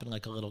shop and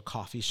like a little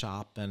coffee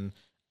shop. And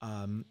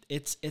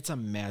it's a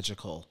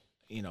magical,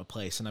 you know,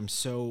 place. And I'm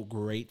so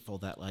grateful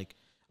that, like,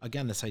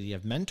 again, this idea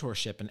of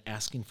mentorship and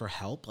asking for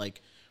help,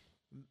 like,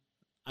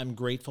 I'm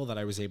grateful that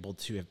I was able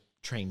to have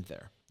trained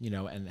there, you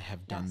know, and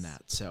have done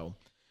that. So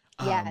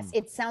yes,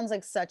 it sounds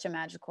like such a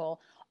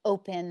magical,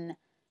 open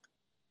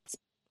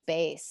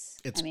space.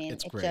 It's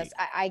great. Just,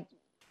 I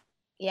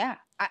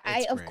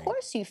of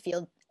course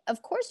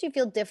you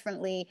feel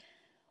differently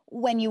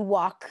when you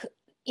walk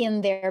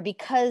in there,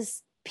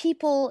 because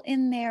people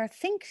in there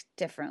think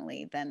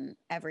differently than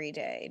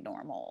everyday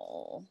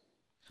normal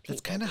people.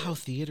 That's kind of how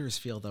theaters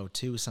feel though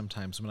too.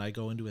 Sometimes when I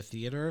go into a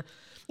theater,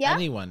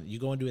 you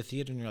go into a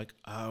theater and you're like,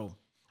 oh,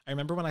 I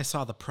remember when I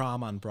saw The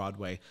Prom on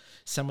Broadway,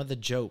 some of the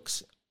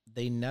jokes,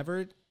 they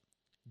never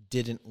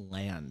didn't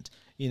land.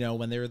 You know,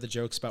 when there were the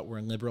jokes about we're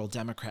liberal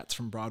Democrats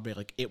from Broadway,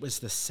 like, it was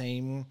the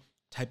same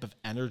type of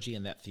energy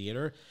in that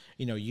theater.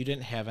 You know, you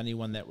didn't have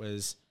anyone that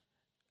was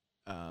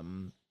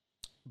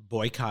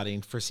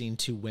boycotting for seeing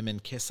 2 women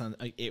kiss on.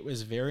 It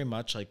was very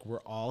much like,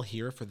 we're all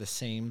here for the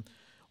same.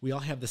 We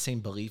all have the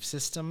same belief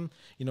system.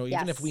 You know,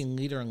 even if we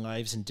lead our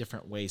lives in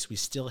different ways, we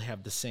still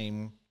have the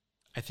same.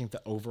 I think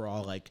the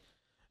overall, like,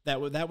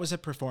 that was a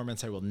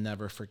performance I will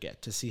never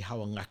forget, to see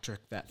how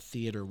electric that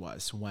theater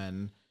was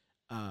when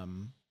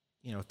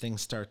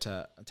things start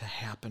to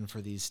happen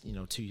for these,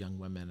 two young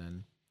women.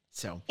 And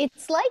so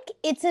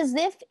It's as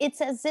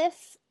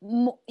if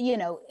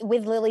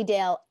with Lily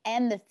Dale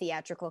and the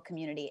theatrical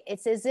community,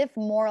 it's as if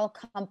moral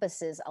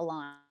compasses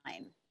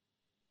align.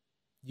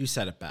 you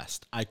said it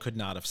best. I could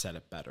not have said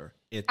it better.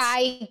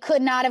 I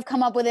could not have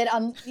come up with it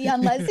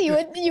unless you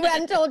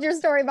hadn't told your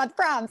story about the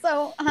prom.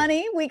 So,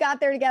 honey, we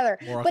got there together.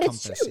 Moral but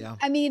compass, it's true. yeah.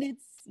 I mean,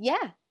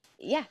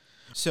 yeah.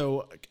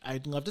 So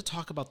I'd love to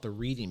talk about the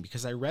reading,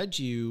 because I read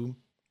you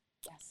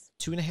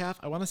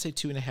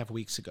 2.5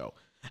 weeks ago.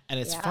 And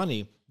it's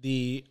funny,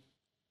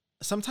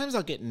 sometimes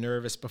I'll get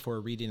nervous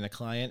before reading a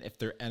client if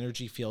their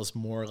energy feels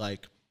more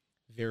like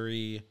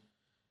very,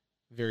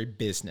 very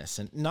business,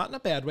 and not in a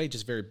bad way,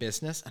 just very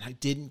business. And I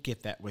didn't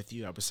get that with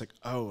you. I was like,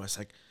 I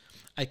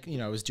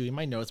was doing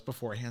my notes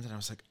beforehand, and I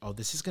was like, oh,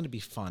 this is going to be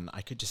fun.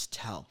 I could just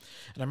tell.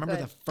 And I remember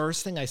the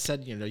first thing I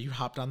said, you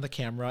hopped on the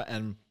camera,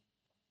 and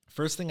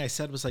first thing I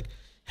said was like,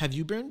 have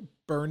you been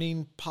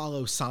burning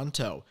Palo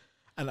Santo?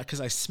 And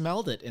because I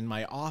smelled it in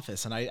my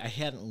office and I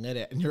hadn't lit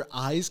it, and your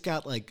eyes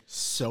got like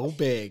so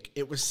big.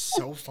 It was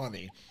so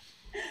funny.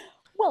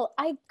 Well,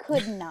 I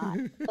could not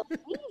believe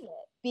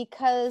it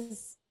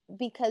because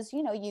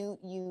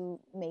you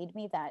made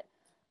me that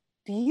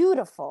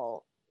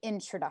beautiful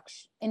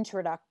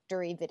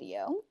introductory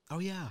video. Oh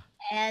yeah.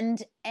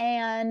 And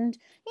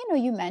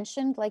you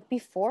mentioned, like,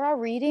 before our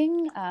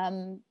reading,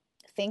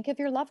 think of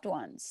your loved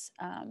ones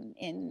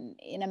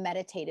in a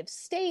meditative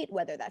state,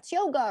 whether that's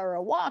yoga or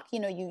a walk.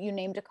 You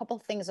named a couple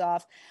things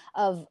off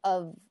of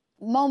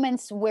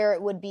moments where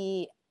it would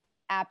be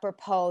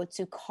apropos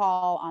to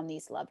call on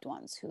these loved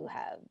ones who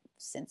have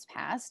since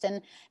passed,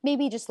 and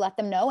maybe just let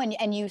them know.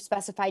 And you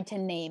specified to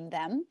name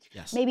them.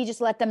 Yes. Maybe just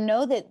let them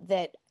know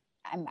that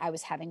I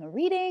was having a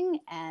reading,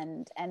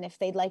 and if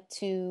they'd like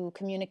to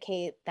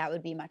communicate, that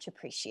would be much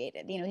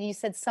appreciated. You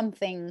said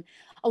something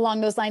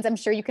along those lines. I'm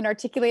sure you can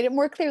articulate it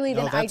more clearly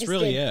than I just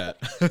really did.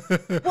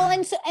 It. Well,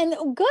 and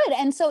good.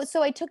 And so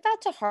I took that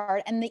to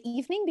heart. And the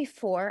evening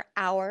before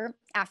our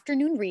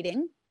afternoon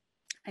reading,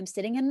 I'm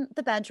sitting in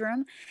the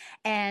bedroom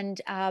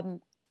and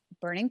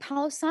burning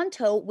Palo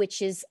Santo,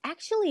 which is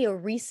actually a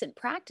recent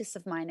practice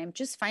of mine. I'm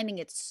just finding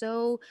it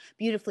so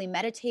beautifully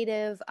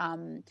meditative.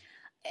 And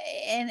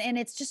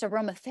it's just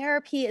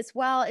aromatherapy as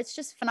well. It's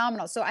just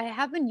phenomenal. So I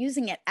have been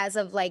using it as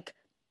of like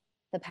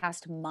the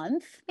past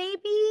month,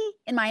 maybe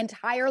in my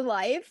entire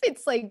life.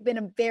 It's like been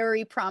a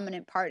very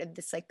prominent part of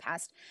this like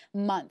past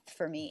month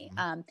for me.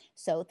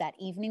 So that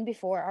evening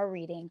before our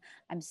reading,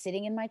 I'm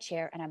sitting in my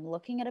chair and I'm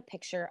looking at a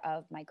picture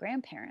of my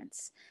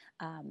grandparents.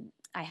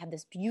 I have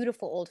this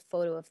beautiful old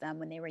photo of them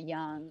when they were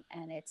young,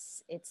 and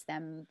it's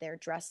them, they're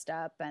dressed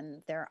up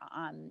and they're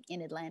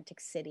in Atlantic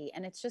City,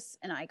 and it's just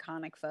an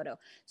iconic photo.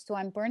 So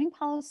I'm burning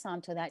Palo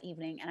Santo that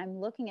evening and I'm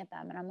looking at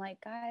them and I'm like,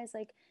 guys,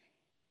 like,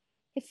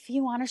 if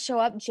you want to show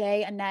up,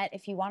 Jay, Annette,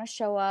 if you want to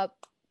show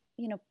up,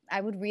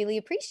 I would really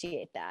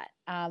appreciate that.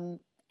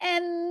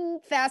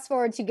 And fast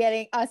forward to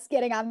getting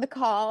on the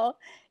call,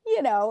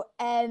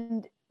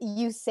 and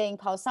you saying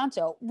Palo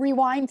Santo,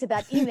 rewind to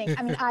that evening.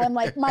 I mean, I am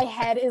like, my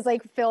head is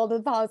like filled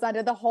with Palo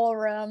Santo, the whole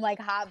room, like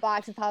hot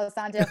box of Palo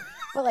Santo,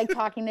 but like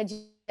talking to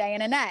Jay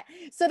and Annette.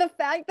 So the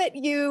fact that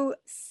you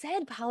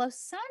said Palo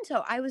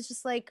Santo, I was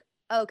just like,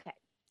 okay,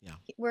 yeah,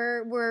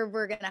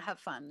 we're going to have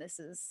fun. This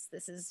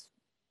is.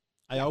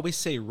 I always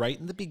say right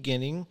in the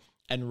beginning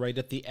and right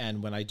at the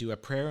end when I do a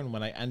prayer and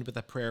when I end with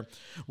a prayer,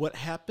 what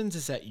happens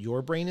is that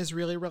your brain is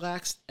really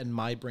relaxed and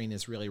my brain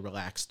is really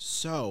relaxed.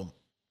 So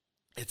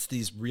it's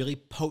these really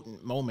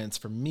potent moments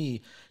for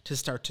me to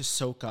start to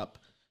soak up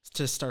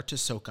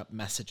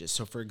messages.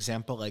 So for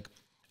example, like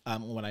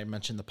when I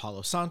mentioned the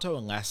Palo Santo,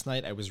 and last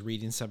night I was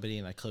reading somebody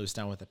and I closed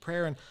down with a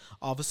prayer, and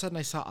all of a sudden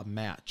I saw a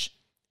match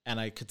and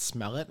I could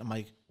smell it. I'm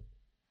like,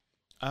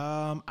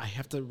 I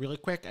have to really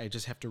quick. I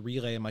just have to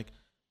relay. I'm like,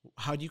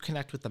 how do you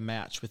connect with the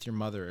match with your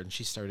mother? And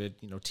she started,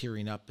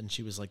 tearing up, and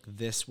she was like,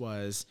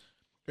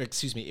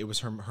 it was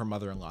her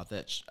mother-in-law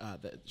that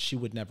she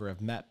would never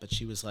have met. But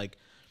she was like,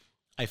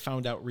 I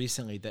found out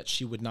recently that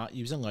she would not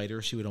use a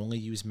lighter. She would only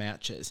use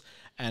matches.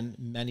 And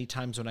many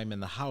times when I'm in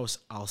the house,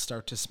 I'll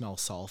start to smell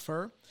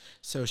sulfur.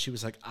 So she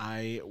was like,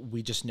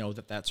 we just know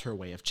that that's her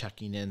way of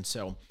checking in.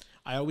 So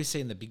I always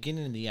say in the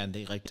beginning and the end,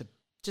 they like to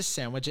just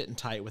sandwich it and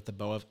tie it with the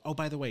bow of, oh,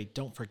 by the way,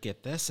 don't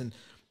forget this. And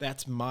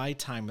that's my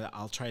time that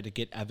I'll try to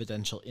get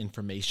evidential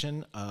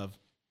information of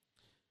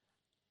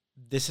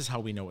this is how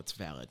we know it's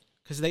valid.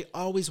 Because they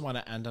always want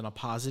to end on a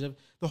positive.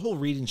 The whole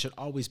reading should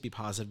always be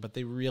positive, but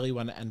they really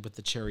want to end with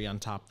the cherry on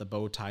top, the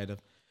bow tied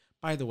of,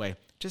 by the way,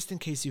 just in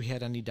case you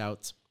had any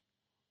doubts,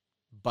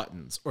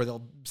 buttons. Or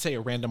they'll say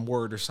a random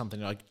word or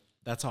something like,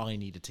 that's all I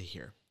needed to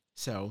hear.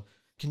 So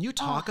can you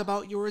talk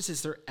about yours?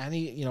 Is there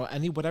any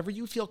whatever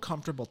you feel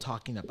comfortable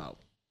talking about?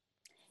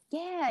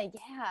 Yeah.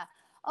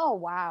 Oh,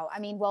 wow. I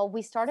mean, well,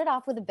 we started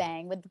off with a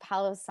bang with the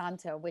Palo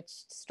Santo, which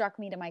struck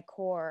me to my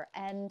core.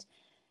 And,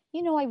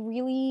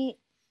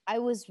 I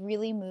was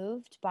really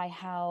moved by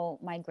how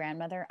my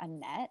grandmother,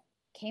 Annette,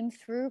 came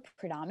through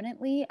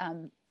predominantly.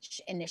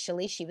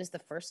 Initially, she was the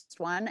first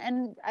one,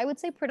 and I would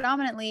say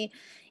predominantly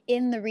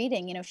in the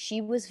reading.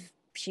 She was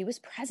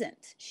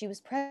present. She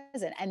was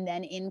present, and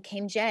then in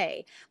came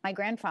Jay, my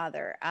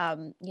grandfather.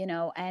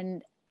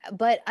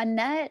 But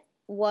Annette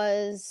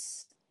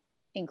was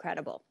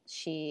incredible.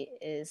 She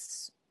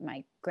is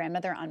my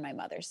grandmother on my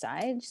mother's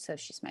side, so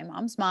she's my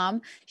mom's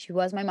mom. She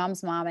was my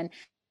mom's mom, and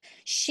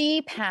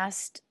she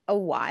passed a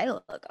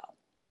while ago,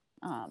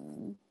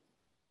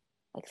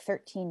 like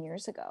 13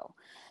 years ago.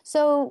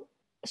 So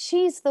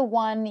she's the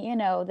one,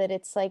 that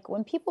it's like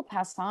when people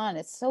pass on,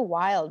 it's so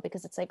wild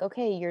because it's like,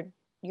 okay,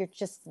 you're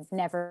just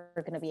never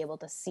going to be able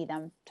to see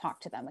them, talk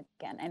to them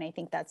again. And I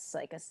think that's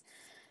like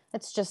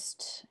it's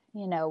just,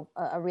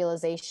 a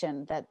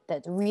realization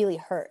that really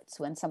hurts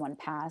when someone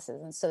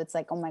passes. And so it's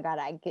like, oh my God,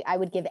 I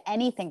would give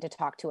anything to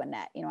talk to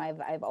Annette.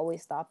 I've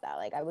always thought that,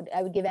 like,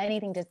 I would give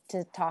anything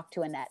to talk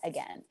to Annette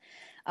again,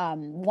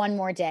 one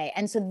more day.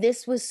 And so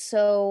this was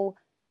so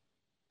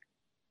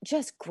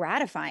just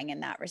gratifying in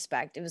that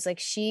respect. It was like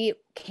she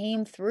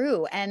came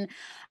through, and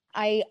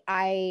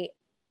I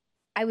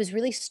was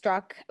really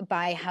struck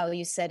by how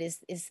you said,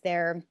 is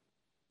there,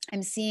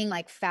 I'm seeing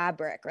like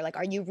fabric, or like,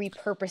 are you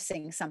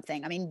repurposing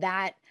something? I mean,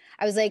 that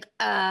I was like,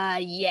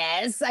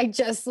 yes, I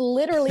just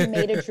literally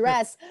made a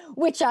dress,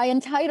 which I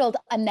entitled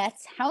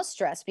Annette's house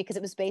dress, because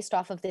it was based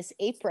off of this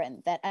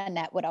apron that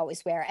Annette would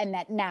always wear, and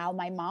that now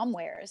my mom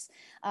wears,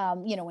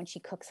 when she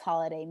cooks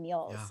holiday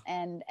meals.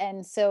 Yeah.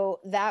 And so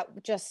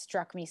that just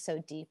struck me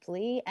so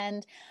deeply.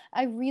 And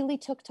I really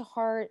took to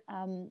heart,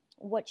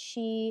 what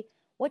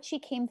she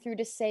came through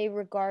to say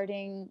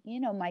regarding,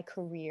 my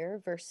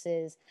career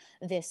versus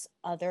this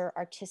other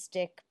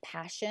artistic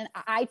passion.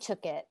 I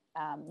took it,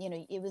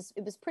 it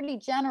was pretty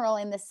general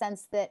in the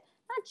sense that,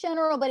 not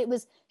general, but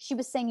she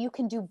was saying you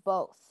can do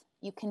both.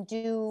 You can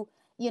do,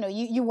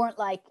 you weren't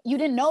like, you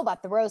didn't know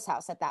about the Rose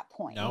House at that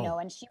point, No.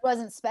 and she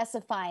wasn't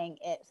specifying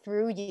it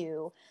through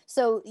you.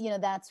 So,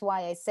 that's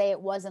why I say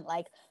it wasn't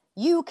like,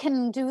 you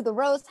can do the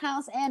Rose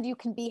House and you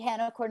can be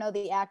Hannah Corneau,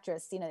 the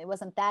actress. It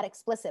wasn't that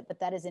explicit,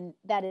 but that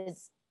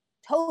is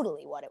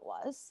totally what it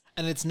was.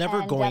 And it's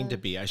never going to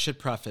be. I should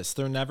preface,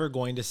 they're never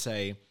going to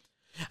say,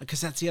 because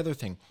that's the other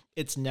thing.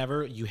 It's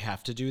never, you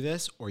have to do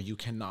this or you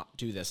cannot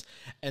do this.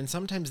 And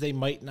sometimes they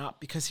might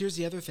not, because here's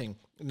the other thing,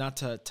 not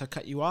to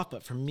cut you off,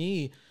 but for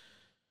me,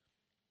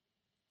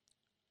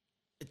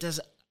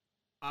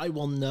 I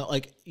will know,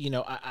 like,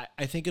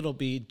 I think it'll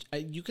be,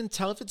 you can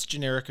tell if it's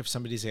generic if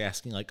somebody's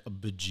asking like a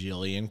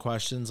bajillion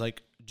questions,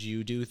 like, do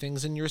you do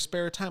things in your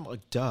spare time?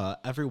 Like, duh,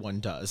 everyone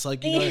does.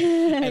 Like, and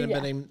yeah.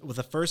 But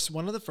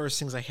one of the first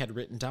things I had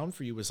written down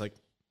for you was like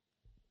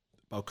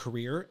about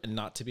career and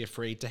not to be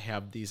afraid to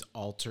have these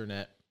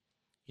alternate,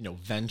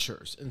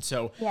 ventures. And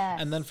so, yes.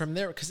 And then from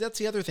there, because that's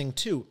the other thing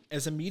too,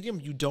 as a medium,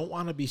 you don't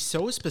want to be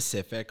so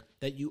specific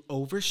that you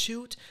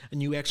overshoot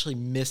and you actually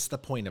miss the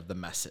point of the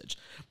message.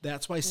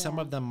 That's why some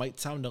of them might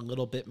sound a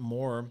little bit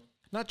more,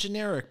 not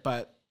generic,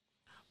 but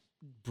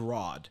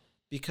broad,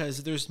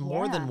 because there's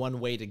more than one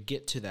way to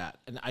get to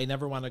that. And I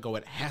never want to go,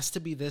 it has to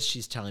be this,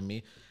 she's telling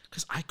me,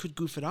 because I could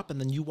goof it up and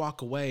then you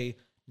walk away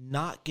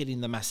not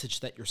getting the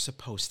message that you're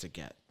supposed to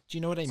get. Do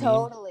you know what I mean?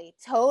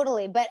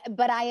 Totally.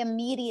 But I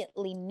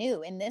immediately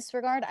knew in this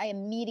regard, I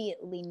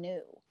immediately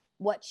knew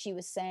what she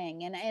was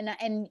saying.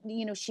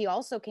 And she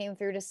also came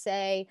through to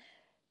say,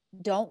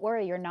 don't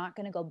worry, you're not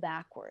going to go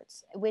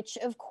backwards, which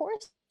of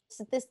course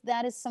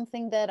that is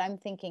something that I'm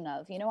thinking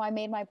of. I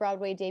made my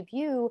Broadway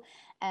debut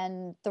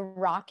and the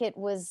rocket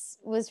was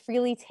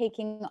really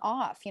taking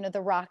off, the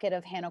rocket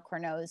of Hannah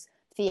Corneau's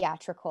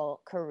theatrical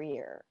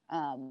career.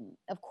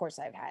 Of course,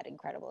 I've had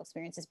incredible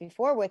experiences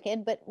before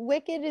Wicked, but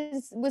Wicked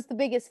was the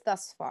biggest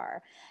thus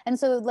far. And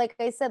so, like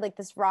I said, like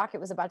this rocket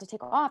was about to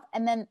take off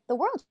and then the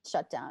world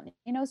shut down,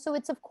 so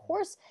it's, of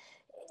course,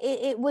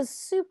 it was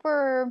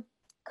super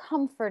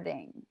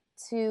comforting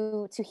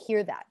to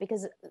hear that,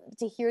 because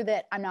to hear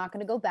that I'm not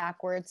going to go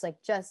backwards,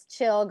 like, just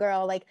chill,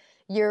 girl, like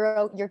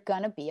you're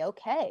gonna be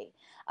okay.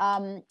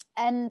 And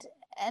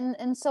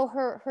so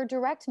her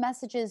direct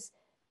messages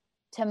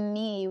to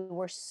me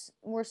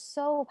were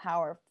so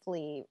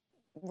powerfully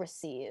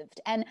received.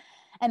 And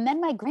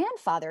then my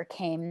grandfather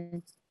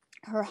came,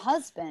 her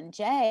husband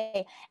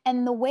Jay,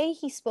 and the way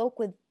he spoke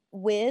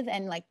with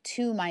and like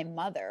to my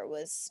mother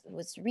was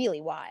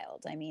really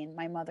wild. I mean,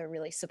 my mother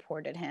really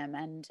supported him,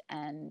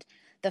 and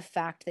the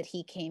fact that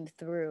he came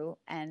through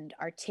and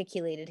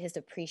articulated his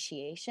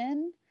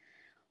appreciation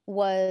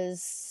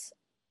was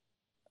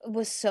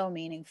so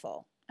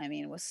meaningful. I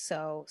mean, it was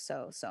so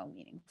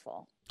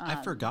meaningful.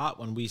 I forgot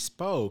when we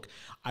spoke.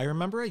 I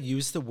remember I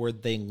used the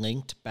word "they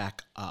linked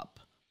back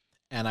up,"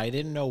 and I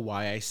didn't know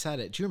why I said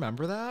it. Do you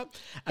remember that?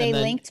 They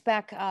linked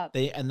back up.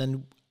 And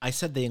then I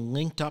said they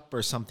linked up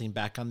or something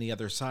back on the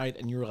other side,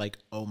 and you were like,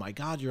 "Oh my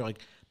God!" You're like,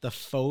 the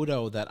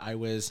photo that I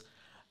was.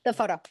 The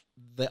photo.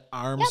 The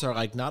arms are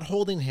like not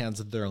holding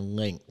hands; they're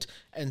linked.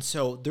 And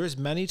so there's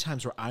many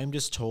times where I'm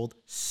just told,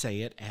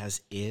 "Say it as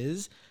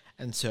is,"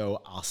 and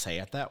so I'll say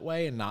it that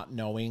way, and not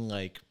knowing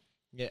like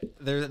Yeah,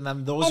 there, and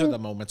then those are And the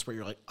moments where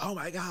you're like, oh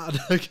my God.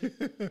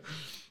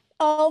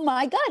 oh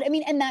my God. I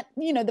mean, and that,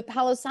 the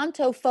Palo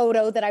Santo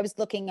photo that I was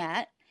looking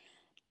at,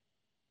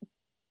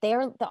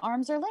 the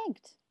arms are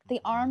linked.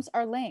 The arms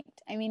are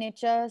linked. I mean,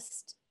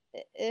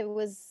 it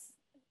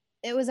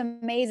was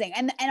amazing.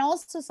 And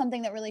also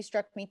something that really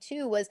struck me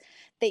too was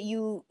that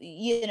you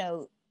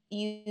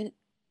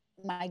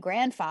my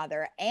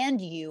grandfather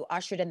and you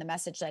ushered in the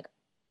message like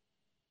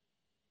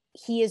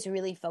he is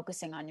really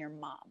focusing on your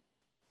mom,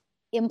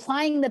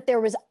 implying that there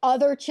was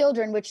other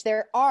children, which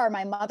there are.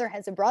 My mother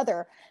has a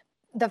brother.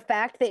 The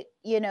fact that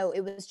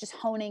it was just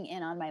honing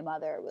in on my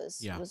mother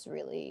was Yeah. was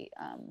really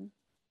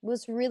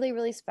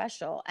really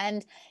special.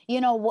 And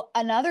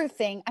another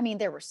thing, I mean,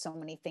 there were so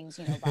many things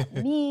about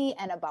me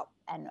and about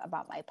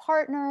my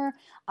partner,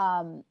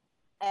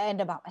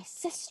 and about my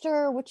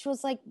sister, which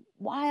was like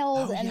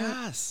wild. Oh, And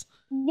yes.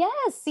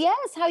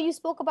 yes, how you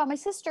spoke about my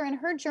sister and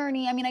her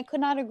journey. I mean, I could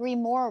not agree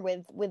more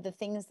with the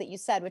things that you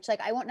said, which like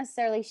I won't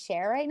necessarily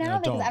share right No, now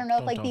because I don't know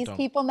if like these don't.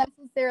 people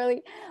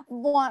necessarily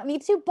want me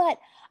to, but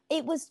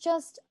it was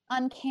just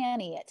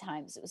uncanny at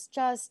times. It was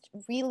just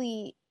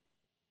really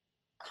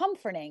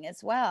comforting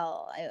as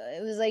well.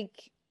 It was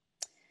like,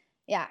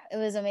 yeah, it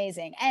was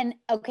amazing. And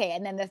okay,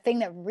 and then the thing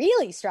that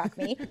really struck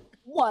me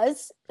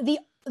was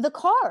the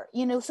car.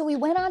 So we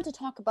went on to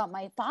talk about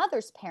my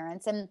father's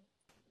parents, and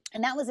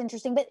that was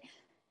interesting, but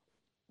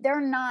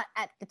they're not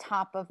at the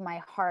top of my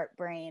heart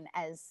brain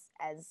as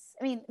I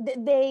mean,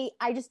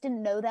 I just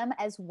didn't know them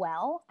as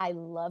well. I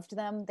loved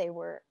them. They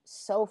were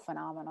so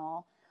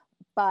phenomenal,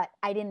 but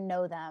I didn't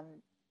know them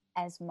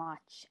as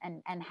much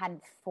and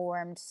hadn't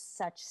formed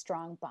such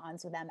strong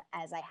bonds with them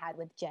as I had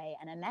with Jay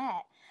and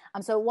Annette.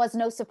 So it was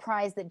no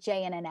surprise that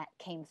Jay and Annette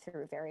came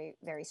through very,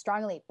 very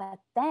strongly. But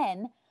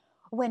then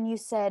when you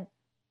said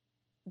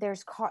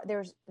there's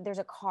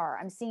a car,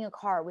 I'm seeing a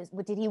car,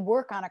 did he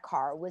work on a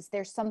car? Was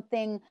there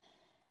something?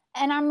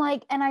 And I'm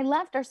like, and I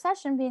left our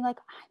session being like,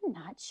 I'm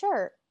not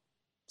sure.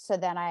 So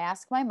then I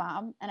asked my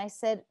mom and I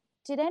said,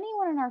 did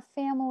anyone in our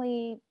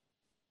family,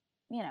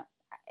 you know,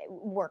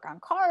 work on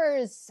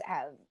cars,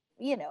 have,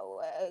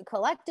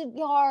 collected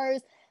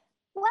cars?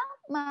 Well,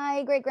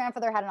 my great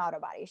grandfather had an auto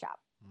body shop.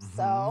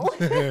 So,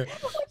 which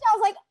I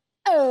was like,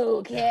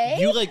 okay.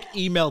 You like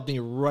emailed me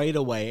right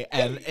away.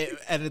 And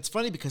it's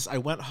funny because I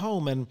went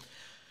home and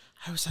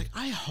I was like,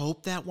 I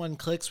hope that one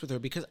clicks with her,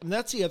 because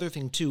that's the other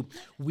thing too.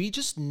 We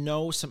just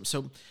know some.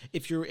 So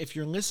if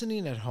you're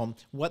listening at home,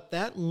 what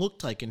that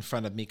looked like in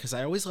front of me, because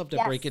I always love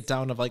to break it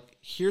down of like,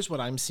 here's what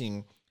I'm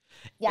seeing.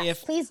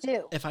 Yes, please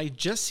do. If I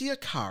just see a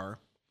car,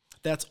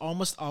 that's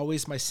almost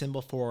always my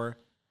symbol for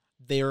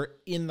they're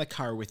in the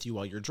car with you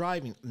while you're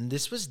driving. And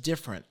this was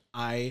different.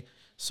 I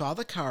saw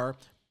the car,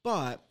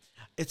 but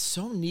it's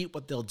so neat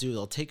what they'll do.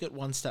 They'll take it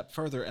one step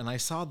further, and I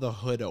saw the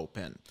hood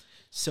open.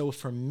 So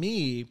for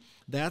me,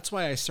 that's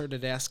why I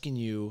started asking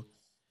you,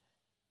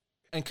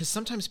 and because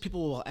sometimes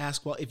people will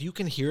ask, well, if you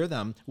can hear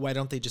them, why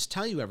don't they just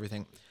tell you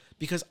everything?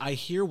 Because I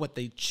hear what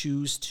they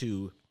choose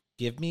to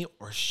give me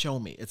or show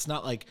me. It's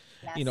not like,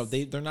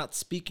 they're not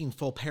speaking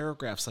full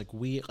paragraphs like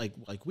we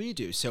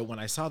do. So when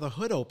I saw the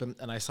hood open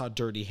and I saw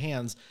dirty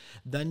hands,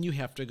 then you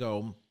have to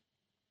go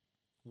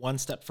one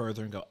step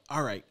further and go,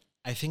 all right,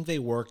 I think they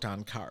worked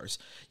on cars.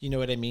 You know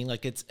what I mean?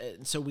 Like it's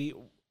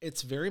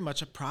very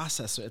much a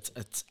process.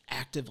 It's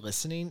active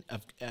listening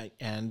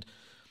and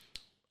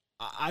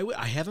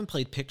I haven't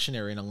played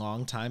Pictionary in a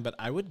long time, but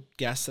I would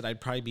guess that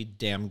I'd probably be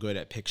damn good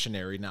at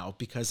Pictionary now,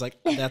 because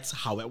like that's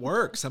how it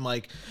works. I'm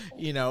like,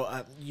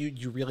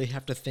 you really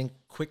have to think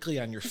quickly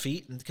on your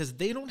feet, and because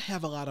they don't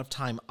have a lot of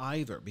time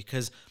either,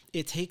 because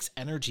it takes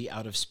energy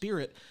out of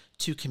spirit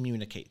to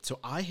communicate. So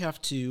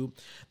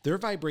they're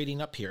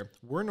vibrating up here.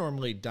 We're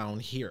normally down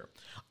here.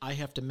 I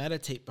have to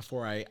meditate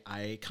before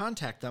I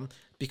contact them,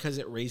 because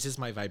it raises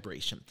my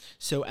vibration.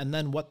 So, and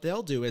then what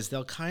they'll do is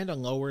they'll kind of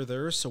lower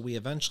theirs, so we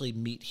eventually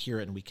meet here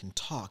and we can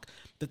talk.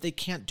 But they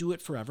can't do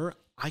it forever.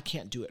 I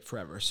can't do it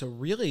forever. So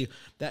really,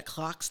 that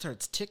clock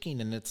starts ticking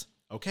and it's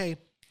okay.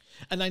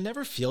 And I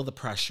never feel the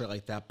pressure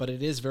like that, but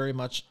it is very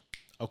much,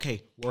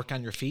 okay, work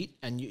on your feet.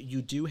 And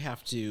you do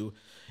have to,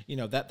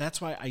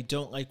 that's why I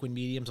don't like when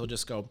mediums will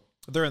just go,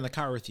 they're in the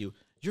car with you.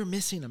 You're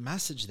missing a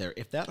message there.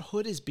 If that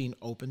hood is being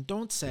opened,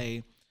 don't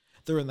say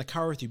they're in the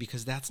car with you,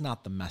 because that's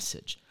not the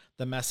message.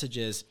 The message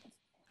is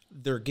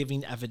they're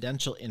giving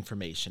evidential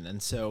information.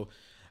 And so,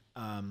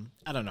 I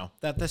don't know,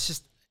 that's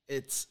just,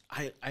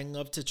 I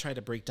love to try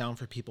to break down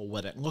for people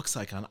what it looks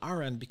like on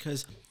our end,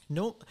 because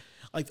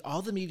like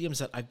all the mediums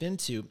that I've been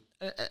to,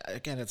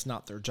 again, it's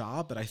not their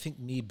job, but I think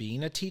me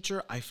being a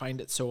teacher, I find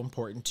it so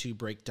important to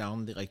break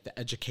down the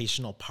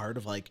educational part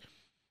of like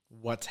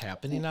what's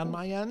happening on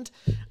my end.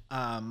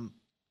 And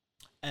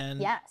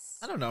yes,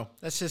 I don't know,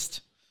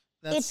 it's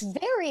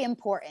very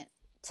important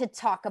to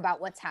talk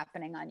about what's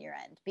happening on your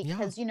end,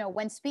 because,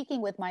 when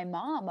speaking with my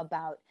mom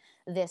about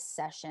this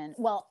session,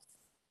 well,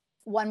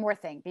 one more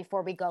thing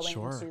before we go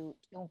into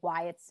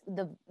why it's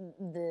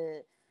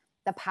the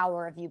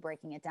power of you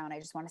breaking it down. I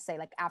just want to say,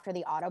 like, after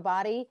the auto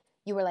body,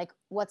 you were like,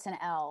 what's an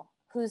L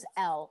who's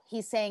L?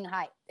 He's saying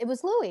hi. It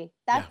was Louis.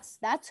 Yeah.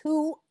 That's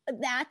who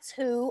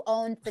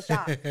owned the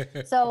shop.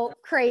 So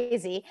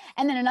crazy.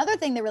 And then another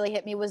thing that really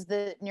hit me was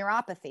the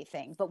neuropathy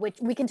thing, but which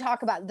we can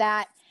talk about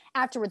that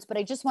afterwards. But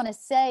I just want to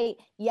say,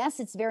 yes,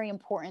 it's very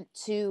important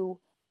to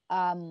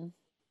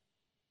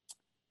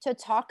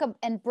talk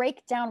and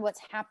break down what's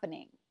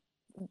happening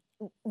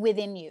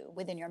within you,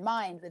 within your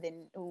mind,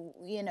 within,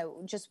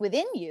 just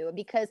within you,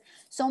 because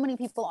so many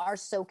people are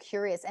so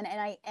curious. And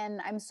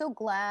I'm so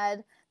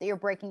glad that you're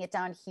breaking it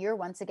down here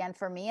once again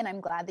for me. And I'm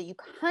glad that you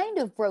kind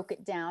of broke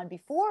it down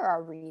before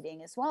our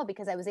reading as well,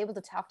 because I was able to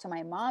talk to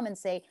my mom and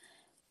say,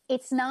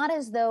 it's not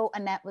as though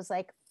Annette was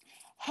like,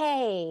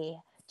 hey,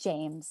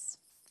 James,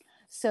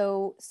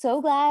 so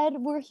glad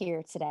we're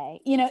here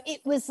today.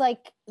 It was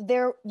like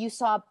you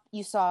saw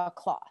a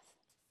cloth.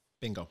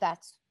 Bingo.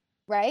 That's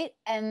right.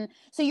 And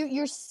so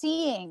you're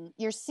seeing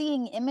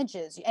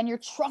images, and you're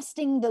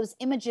trusting those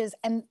images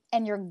and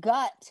your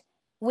gut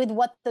with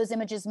what those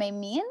images may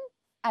mean.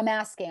 I'm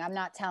asking, I'm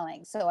not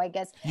telling. So I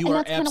guess you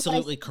are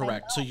absolutely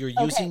correct. So you're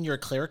using your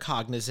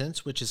claircognizance,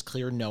 which is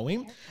clear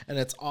knowing. Okay. And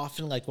it's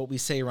often like what we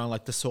say around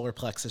like the solar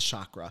plexus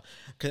chakra.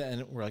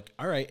 And we're like,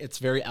 all right, it's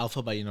very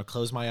alpha by,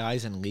 close my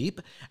eyes and leap.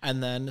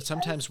 And then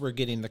sometimes we're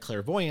getting the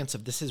clairvoyance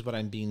of this is what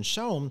I'm being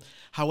shown.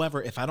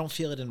 However, if I don't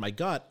feel it in my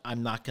gut,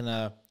 I'm not going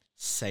to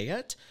say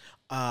it.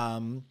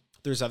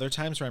 There's other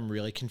times where I'm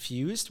really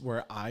confused,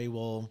 where I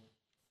will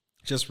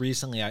just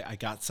recently, I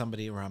got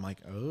somebody where I'm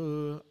like,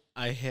 oh,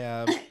 I'm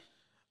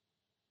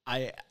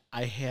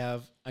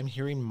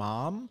hearing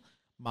mom.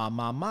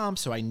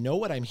 So I know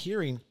what I'm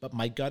hearing, but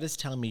my gut is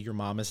telling me your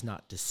mom is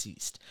not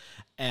deceased.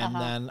 And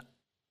then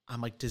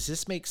I'm like, does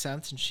this make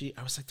sense? And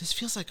I was like, this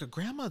feels like a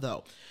grandma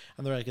though.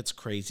 And they're like, it's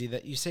crazy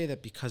that you say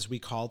that because we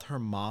called her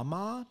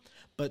mama,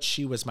 but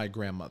she was my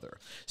grandmother.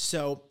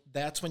 So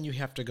that's when you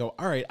have to go,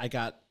 all right, I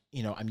got,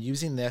 I'm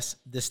using this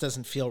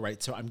doesn't feel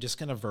right. So I'm just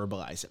going to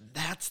verbalize it.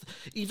 That's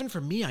even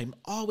for me, I'm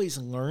always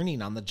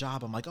learning on the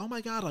job. I'm like, oh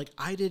my God, like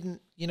I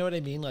didn't, you know what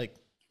I mean? Like,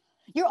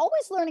 you're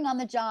always learning on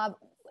the job.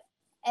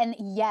 And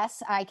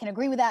yes, I can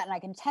agree with that. And I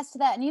can attest to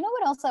that. And you know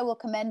what else I will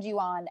commend you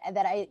on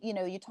that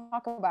you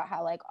talk about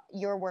how like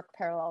your work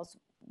parallels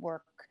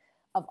work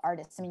of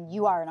artists. I mean,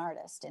 you are an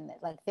artist and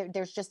like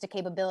there's just a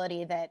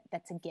capability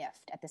that's a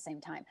gift at the same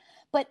time,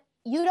 but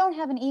you don't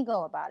have an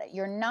ego about it.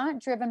 You're not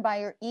driven by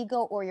your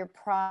ego or your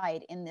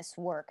pride in this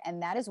work. And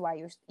that is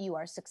why you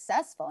are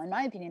successful. In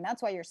my opinion,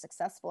 that's why you're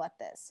successful at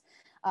this.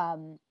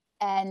 And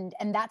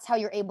that's how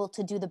you're able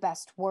to do the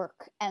best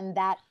work. And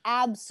that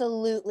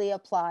absolutely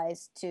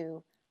applies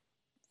to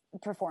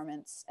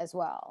performance as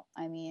well.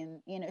 I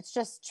mean, it's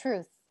just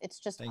truth. It's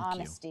just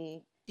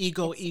honesty.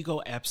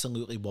 Ego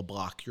absolutely will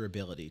block your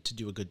ability to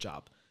do a good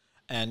job.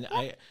 And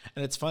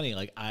it's funny,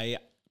 like I've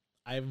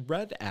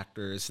read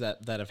actors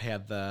that have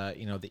had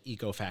the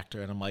ego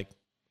factor, and I'm like,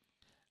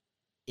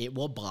 it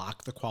will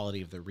block the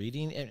quality of the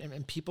reading.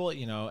 And people,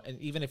 and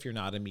even if you're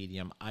not a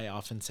medium, I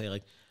often say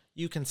like,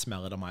 you can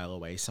smell it a mile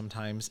away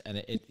sometimes. And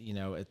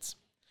it's,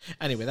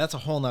 anyway, that's a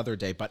whole nother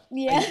day, but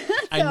yeah,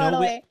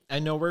 I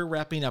know we're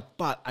wrapping up,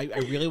 but I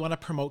really want to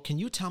promote. Can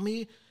you tell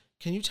me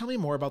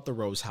more about the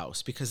Rose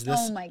House? Because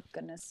oh my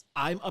goodness,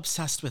 I'm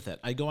obsessed with it.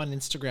 I go on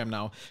Instagram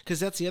now because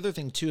that's the other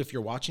thing too. If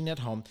you're watching at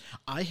home,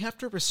 I have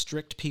to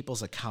restrict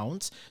people's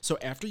accounts. So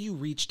after you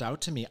reached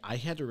out to me, I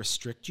had to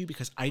restrict you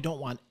because I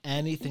don't want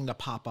anything to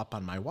pop up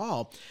on my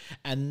wall.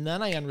 And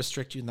then I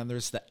unrestrict you. And then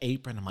there's the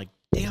apron. I'm like,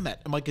 damn it.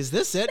 I'm like, is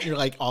this it? And you're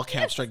like, all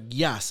caps, like,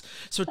 yes.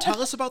 So tell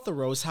us about the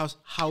Rose House,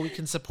 how we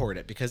can support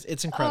it, because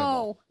it's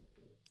incredible.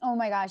 Oh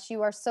my gosh,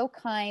 you are so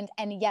kind.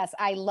 And yes,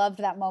 I loved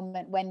that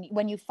moment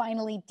when you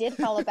finally did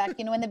follow back.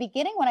 In the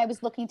beginning, when I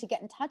was looking to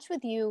get in touch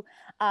with you,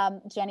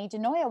 Jenny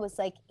DeNoia was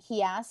like,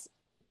 he asks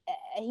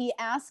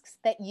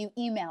that you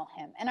email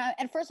him. And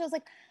at first I was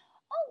like,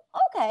 oh,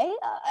 okay.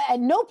 I had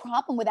no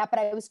problem with that, but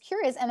I was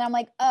curious. And I'm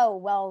like, oh,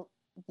 well,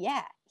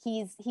 yeah,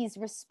 he's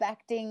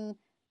respecting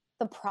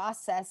the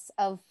process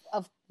of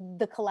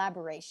the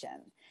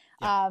collaboration,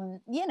 yeah.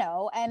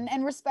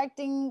 And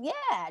respecting,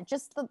 yeah,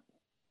 just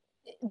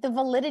the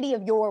validity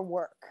of your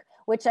work,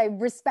 which I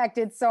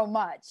respected so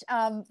much.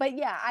 But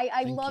yeah,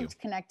 I loved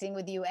connecting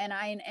with you, and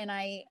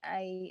I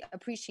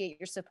appreciate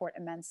your support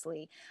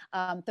immensely.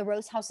 The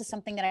Rose House is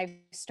something that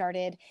I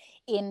started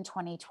in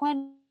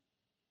 2020.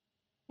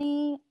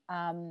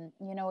 I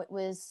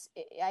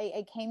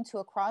came to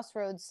a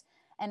crossroads,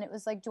 and it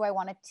was like, do I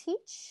want to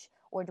teach,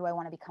 or do I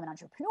want to become an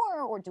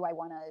entrepreneur, or do I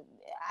want to?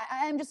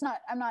 I'm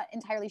not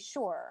entirely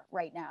sure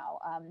right now.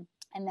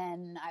 And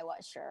then I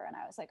was sure, and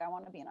I was like, I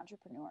want to be an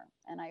entrepreneur,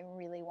 and I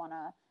really want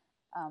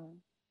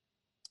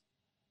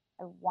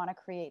to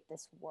create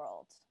this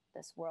world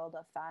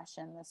of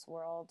fashion, this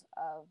world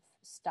of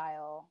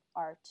style,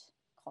 art,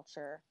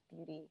 culture,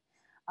 beauty.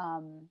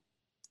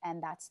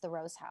 And that's the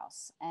Rose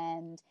House.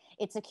 And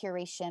it's a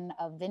curation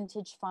of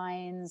vintage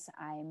finds.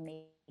 I'm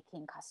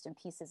making custom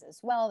pieces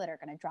as well that are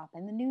going to drop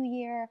in the new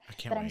year. I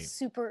can't wait.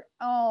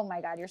 Oh my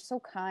God, you're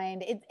so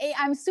kind.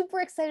 I'm super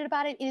excited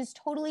about it. It is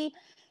totally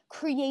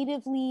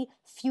creatively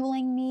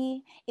fueling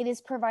me. It is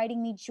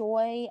providing me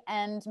joy.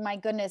 And my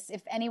goodness,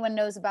 if anyone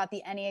knows about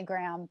the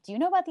Enneagram, do you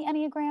know about the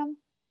Enneagram?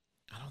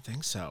 I don't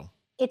think so.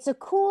 It's a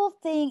cool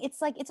thing.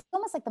 It's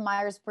almost like the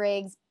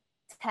Myers-Briggs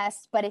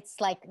test, but it's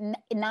like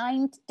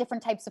 9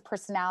 different types of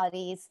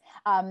personalities.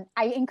 I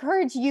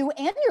encourage you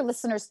and your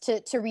listeners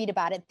to read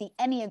about it. The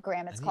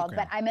Enneagram, it's called,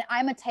 but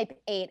I'm a type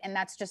 8, and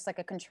that's just like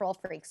a control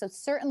freak. So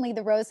certainly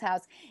the Rose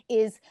House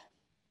is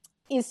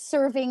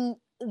serving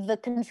the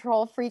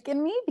control freak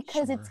in me,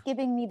 because it's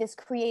giving me this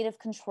creative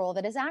control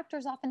that as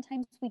actors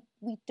oftentimes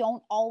we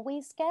don't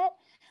always get.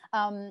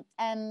 And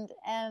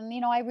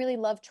I really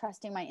love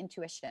trusting my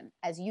intuition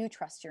as you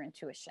trust your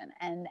intuition.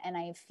 And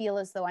I feel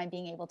as though I'm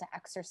being able to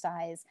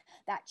exercise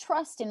that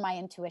trust in my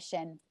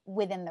intuition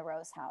within the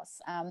Rose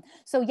House.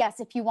 So yes,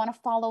 if you want to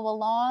follow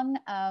along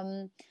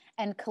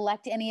and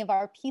collect any of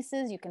our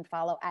pieces, you can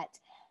follow at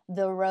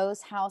the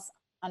Rose House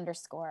 _on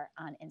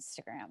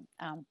Instagram.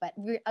 But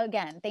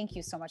again, thank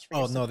you so much for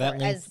your support.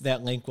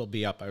 That link will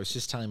be up. I was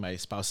just telling my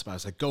spouse about it. I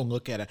was like, go and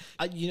look at it.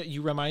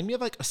 You remind me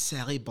of like a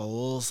Sally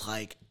Bowles,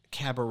 like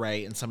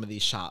cabaret in some of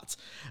these shots.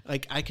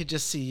 Like I could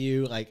just see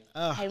you like,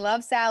 I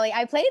love Sally.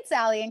 I played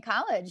Sally in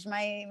college.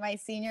 My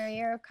senior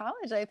year of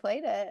college, I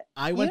played it.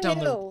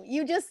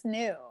 You just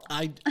knew.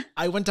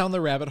 I went down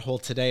the rabbit hole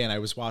today, and I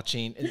was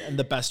watching, and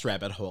the best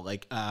rabbit hole,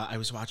 like I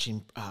was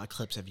watching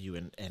clips of you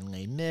and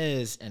Les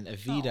Mis and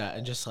Evita,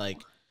 and just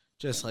like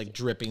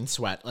dripping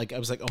sweat. Like I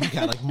was like, oh my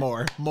God, like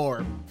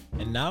more.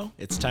 And now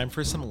it's time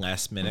for some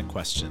last minute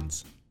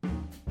questions.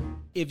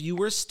 If you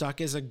were stuck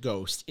as a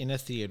ghost in a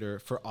theater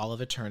for all of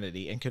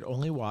eternity and could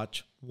only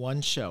watch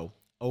one show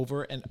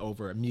over and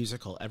over, a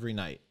musical every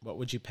night, what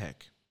would you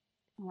pick?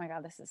 Oh my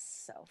God, this is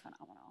so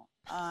phenomenal.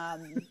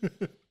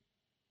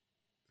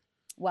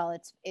 Well,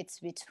 it's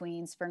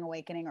between Spring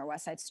Awakening or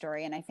West Side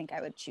Story, and I think I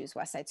would choose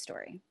West Side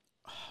Story.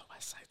 Oh,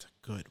 West Side's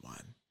a good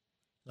one.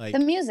 Like the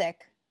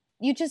music.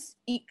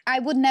 I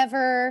would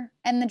never,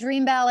 and the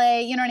Dream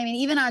Ballet, you know what I mean?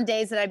 Even on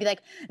days that I'd be like,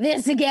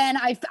 this again,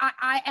 I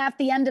at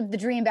the end of the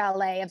Dream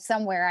Ballet of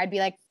somewhere, I'd be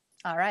like,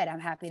 all right,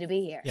 I'm happy to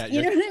be here. Yeah,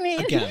 you know what I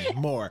mean? Again,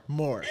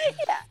 more.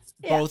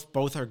 Yeah.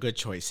 Both are good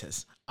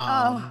choices.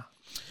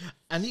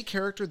 Any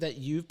character that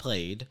you've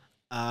played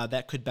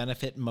that could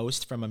benefit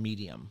most from a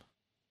medium?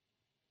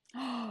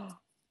 Oh,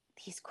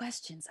 these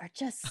questions are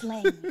just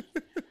slaying me.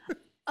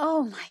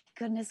 Oh my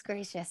goodness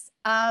gracious.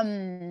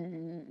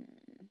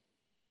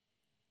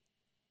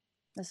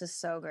 This is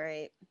so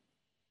great.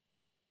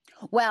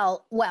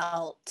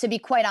 Well, to be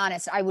quite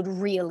honest, I would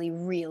really,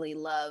 really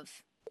love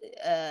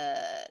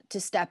to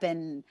step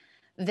in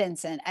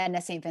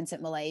Edna St.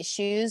 Vincent Millay's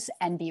shoes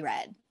and be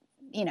Red.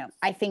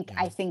 I think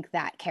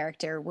that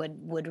character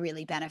would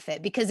really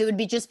benefit, because it would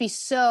be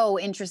so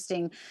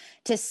interesting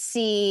to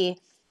see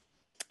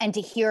and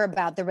to hear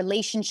about the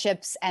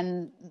relationships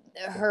and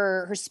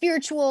her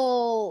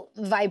spiritual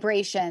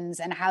vibrations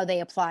and how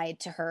they applied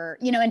to her,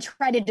 and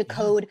try to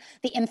decode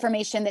the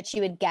information that she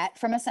would get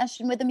from a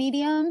session with a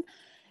medium,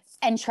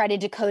 and try to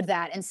decode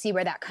that and see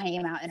where that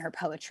came out in her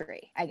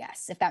poetry, I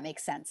guess, if that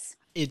makes sense.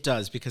 It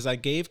does, because I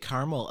gave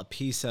Carmel a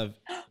piece of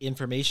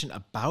information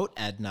about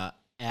Edna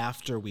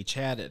after we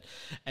chatted.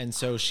 And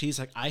so she's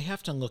like, I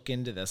have to look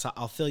into this.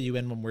 I'll fill you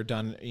in when we're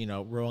done,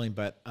 rolling.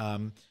 But,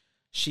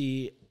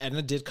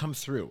 Edna did come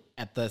through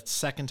at the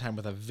second time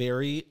with a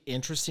very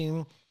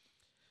interesting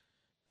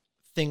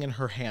thing in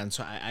her hand.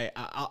 So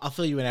I'll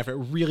fill you in after.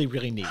 Really,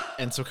 really neat.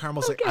 And so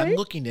Carmel's like, I'm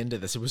looking into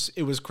this.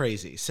 It was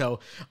crazy. So,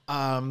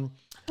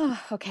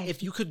 okay.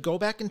 If you could go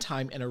back in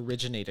time and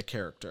originate a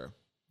character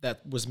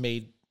that was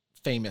made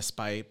famous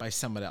by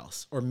someone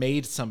else, or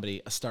made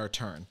somebody a star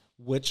turn,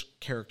 which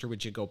character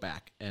would you go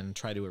back and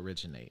try to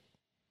originate?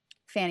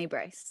 Fanny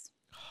Brice.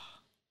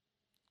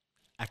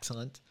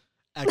 Excellent.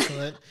 And these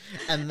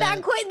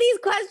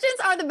questions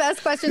are the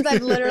best questions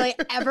I've literally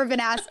ever been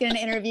asked in an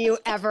interview,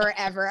 ever.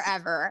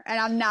 And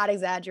I'm not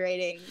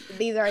exaggerating.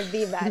 These are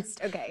the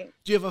best. Okay.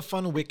 Do you have a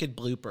fun Wicked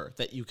blooper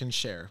that you can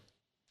share?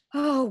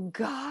 Oh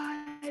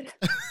God.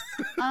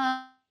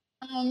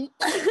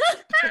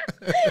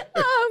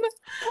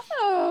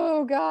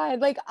 Oh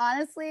God. Like,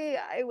 honestly,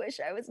 I wish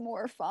I was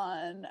more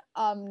fun.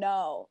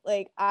 No,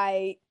 like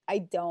I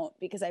don't,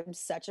 because I'm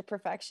such a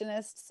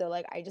perfectionist. So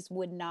like, I just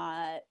would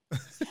not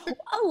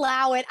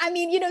allow it. I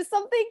mean,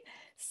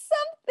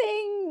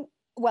 something,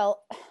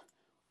 well,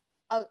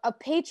 a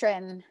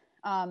patron,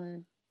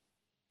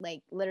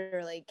 like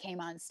literally came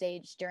on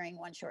stage during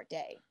One Short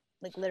Day,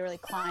 like literally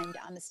climbed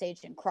on the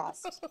stage and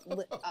crossed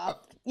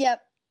up.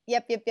 Yep.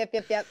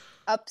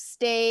 Up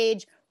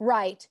stage,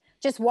 right.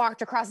 Just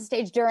walked across the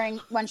stage during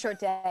One Short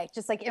Day,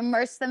 just like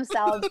immersed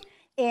themselves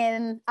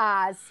in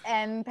Oz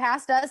and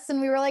past us.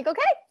 And we were like,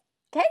 okay.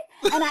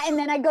 And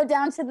then I go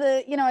down to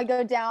the,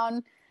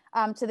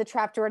 to the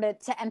trapdoor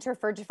to enter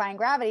for Defying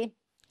Gravity,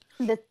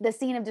 the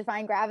scene of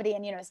Defying Gravity.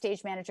 And,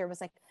 stage manager was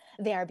like,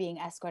 they are being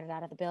escorted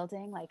out of the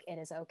building. Like, it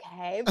is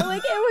okay. But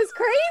like, it was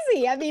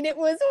crazy. I mean, it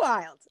was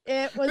wild.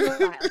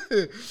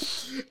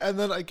 And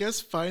then I guess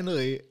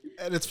finally,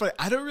 And it's funny.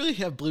 I don't really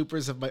have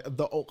bloopers of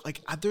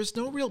there's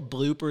no real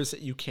bloopers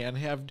that you can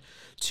have,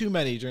 too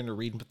many during the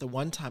reading. But the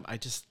one time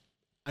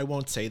I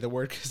won't say the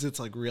word because it's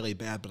like really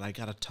bad, but I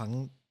got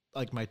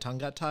my tongue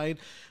got tied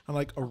and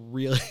like a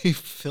really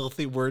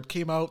filthy word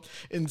came out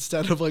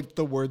instead of like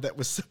the word that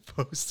was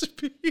supposed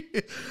to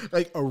be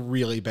like a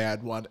really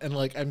bad one. And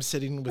like, I'm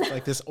sitting with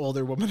like this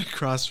older woman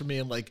across from me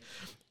and like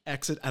I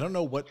don't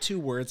know what 2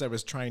 words I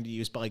was trying to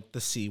use, but like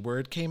the C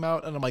word came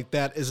out and I'm like,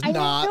 that is not,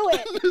 I knew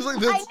it.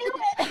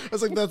 I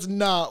was like, that's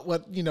not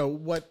what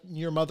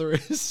your mother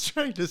is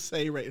trying to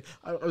say. Right.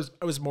 I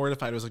was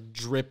mortified. I was like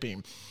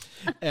dripping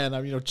and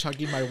I'm,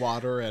 chugging my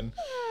water and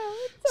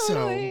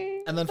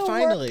Totally. And then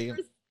finally,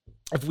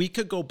 if we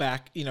could go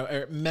back,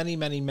 many,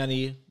 many,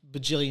 many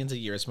bajillions of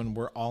years when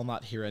we're all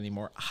not here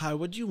anymore, how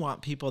would you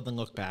want people to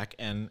look back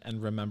and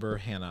remember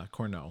Hannah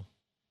Corneau?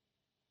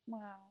 Wow.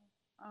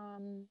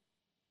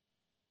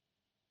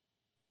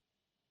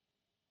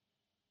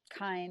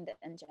 Kind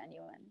and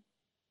genuine.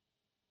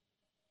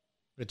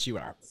 Which you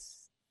are.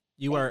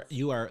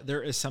 You are.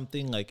 There is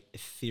something like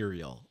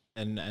ethereal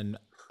and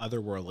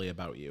otherworldly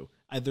about you.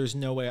 There's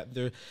no way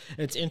there.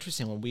 It's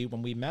interesting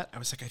when we met. I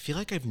was like, I feel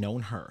like I've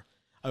known her.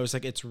 I was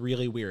like, it's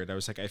really weird. I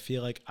was like, I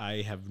feel like I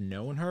have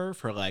known her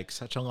for like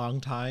such a long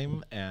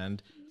time,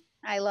 and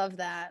I love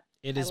that.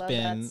 It has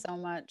been so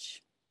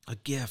much a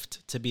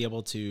gift to be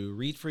able to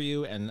read for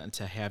you and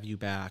to have you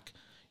back.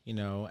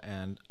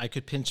 And I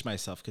could pinch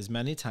myself because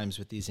many times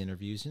with these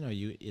interviews,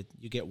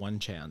 you get one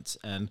chance,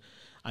 and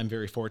I'm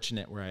very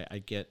fortunate where I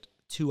get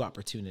 2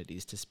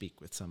 opportunities to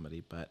speak with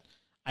somebody, but.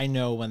 I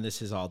know when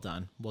this is all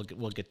done,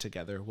 we'll get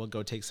together. We'll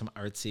go take some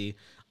artsy.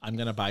 I'm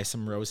going to buy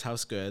some Rose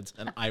House goods,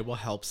 and I will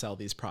help sell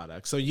these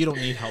products. So you don't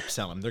need help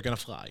sell them. They're going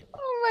to fly.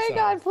 Oh my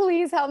God,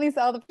 please help me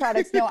sell the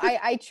products. No,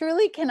 I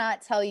truly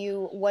cannot tell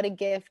you what a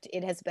gift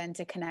it has been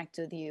to connect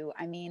with you.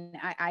 I mean,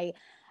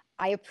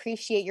 I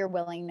appreciate your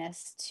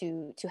willingness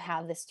to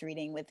have this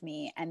reading with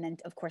me, and then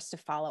of course to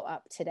follow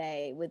up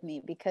today with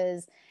me,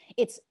 because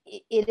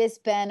it has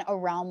been a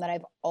realm that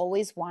I've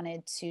always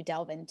wanted to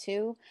delve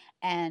into.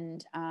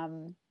 And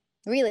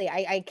really,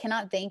 I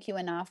cannot thank you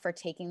enough for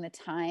taking the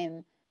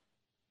time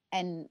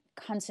and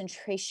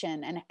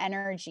concentration and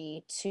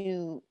energy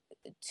to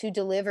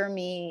deliver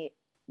me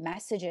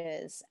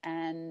messages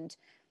and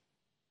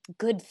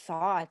good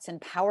thoughts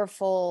and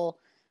powerful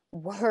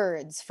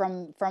words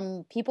from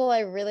people I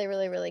really,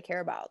 really, really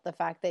care about. The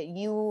fact that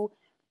you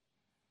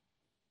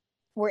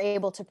were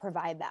able to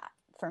provide that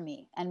for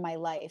me and my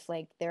life,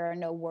 like there are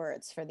no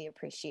words for the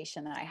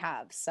appreciation that I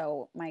have.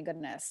 So my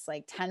goodness,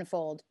 like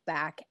tenfold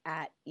back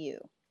at you.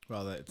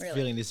 Well, that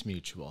feeling is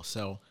mutual.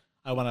 So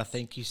I want to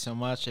thank you so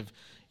much.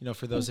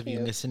 For those of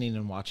you listening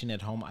and watching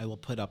at home, I will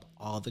put up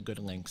all the good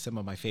links, some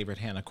of my favorite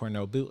Hannah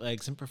Corneau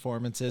bootlegs and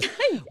performances,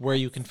 where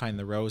you can find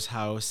the Rose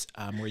House,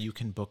 where you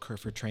can book her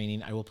for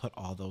training. I will put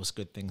all those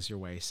good things your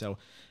way. So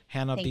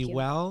Hannah, be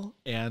well,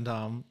 and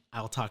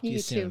I'll talk to you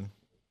soon. Too.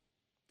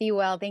 Be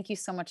well. Thank you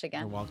so much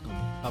again. You're welcome.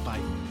 Bye-bye.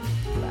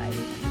 Bye.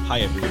 Hi,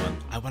 everyone.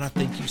 I want to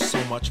thank you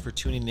so much for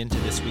tuning into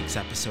this week's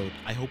episode.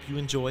 I hope you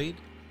enjoyed.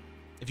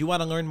 If you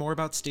want to learn more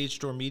about Stage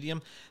Door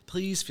Medium,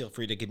 please feel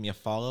free to give me a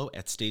follow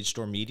at Stage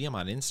Door Medium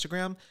on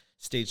Instagram,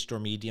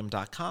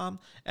 StageDoorMedium.com,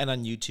 and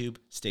on YouTube,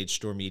 Stage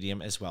Door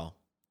Medium as well.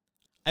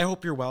 I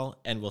hope you're well,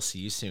 and we'll see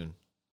you soon.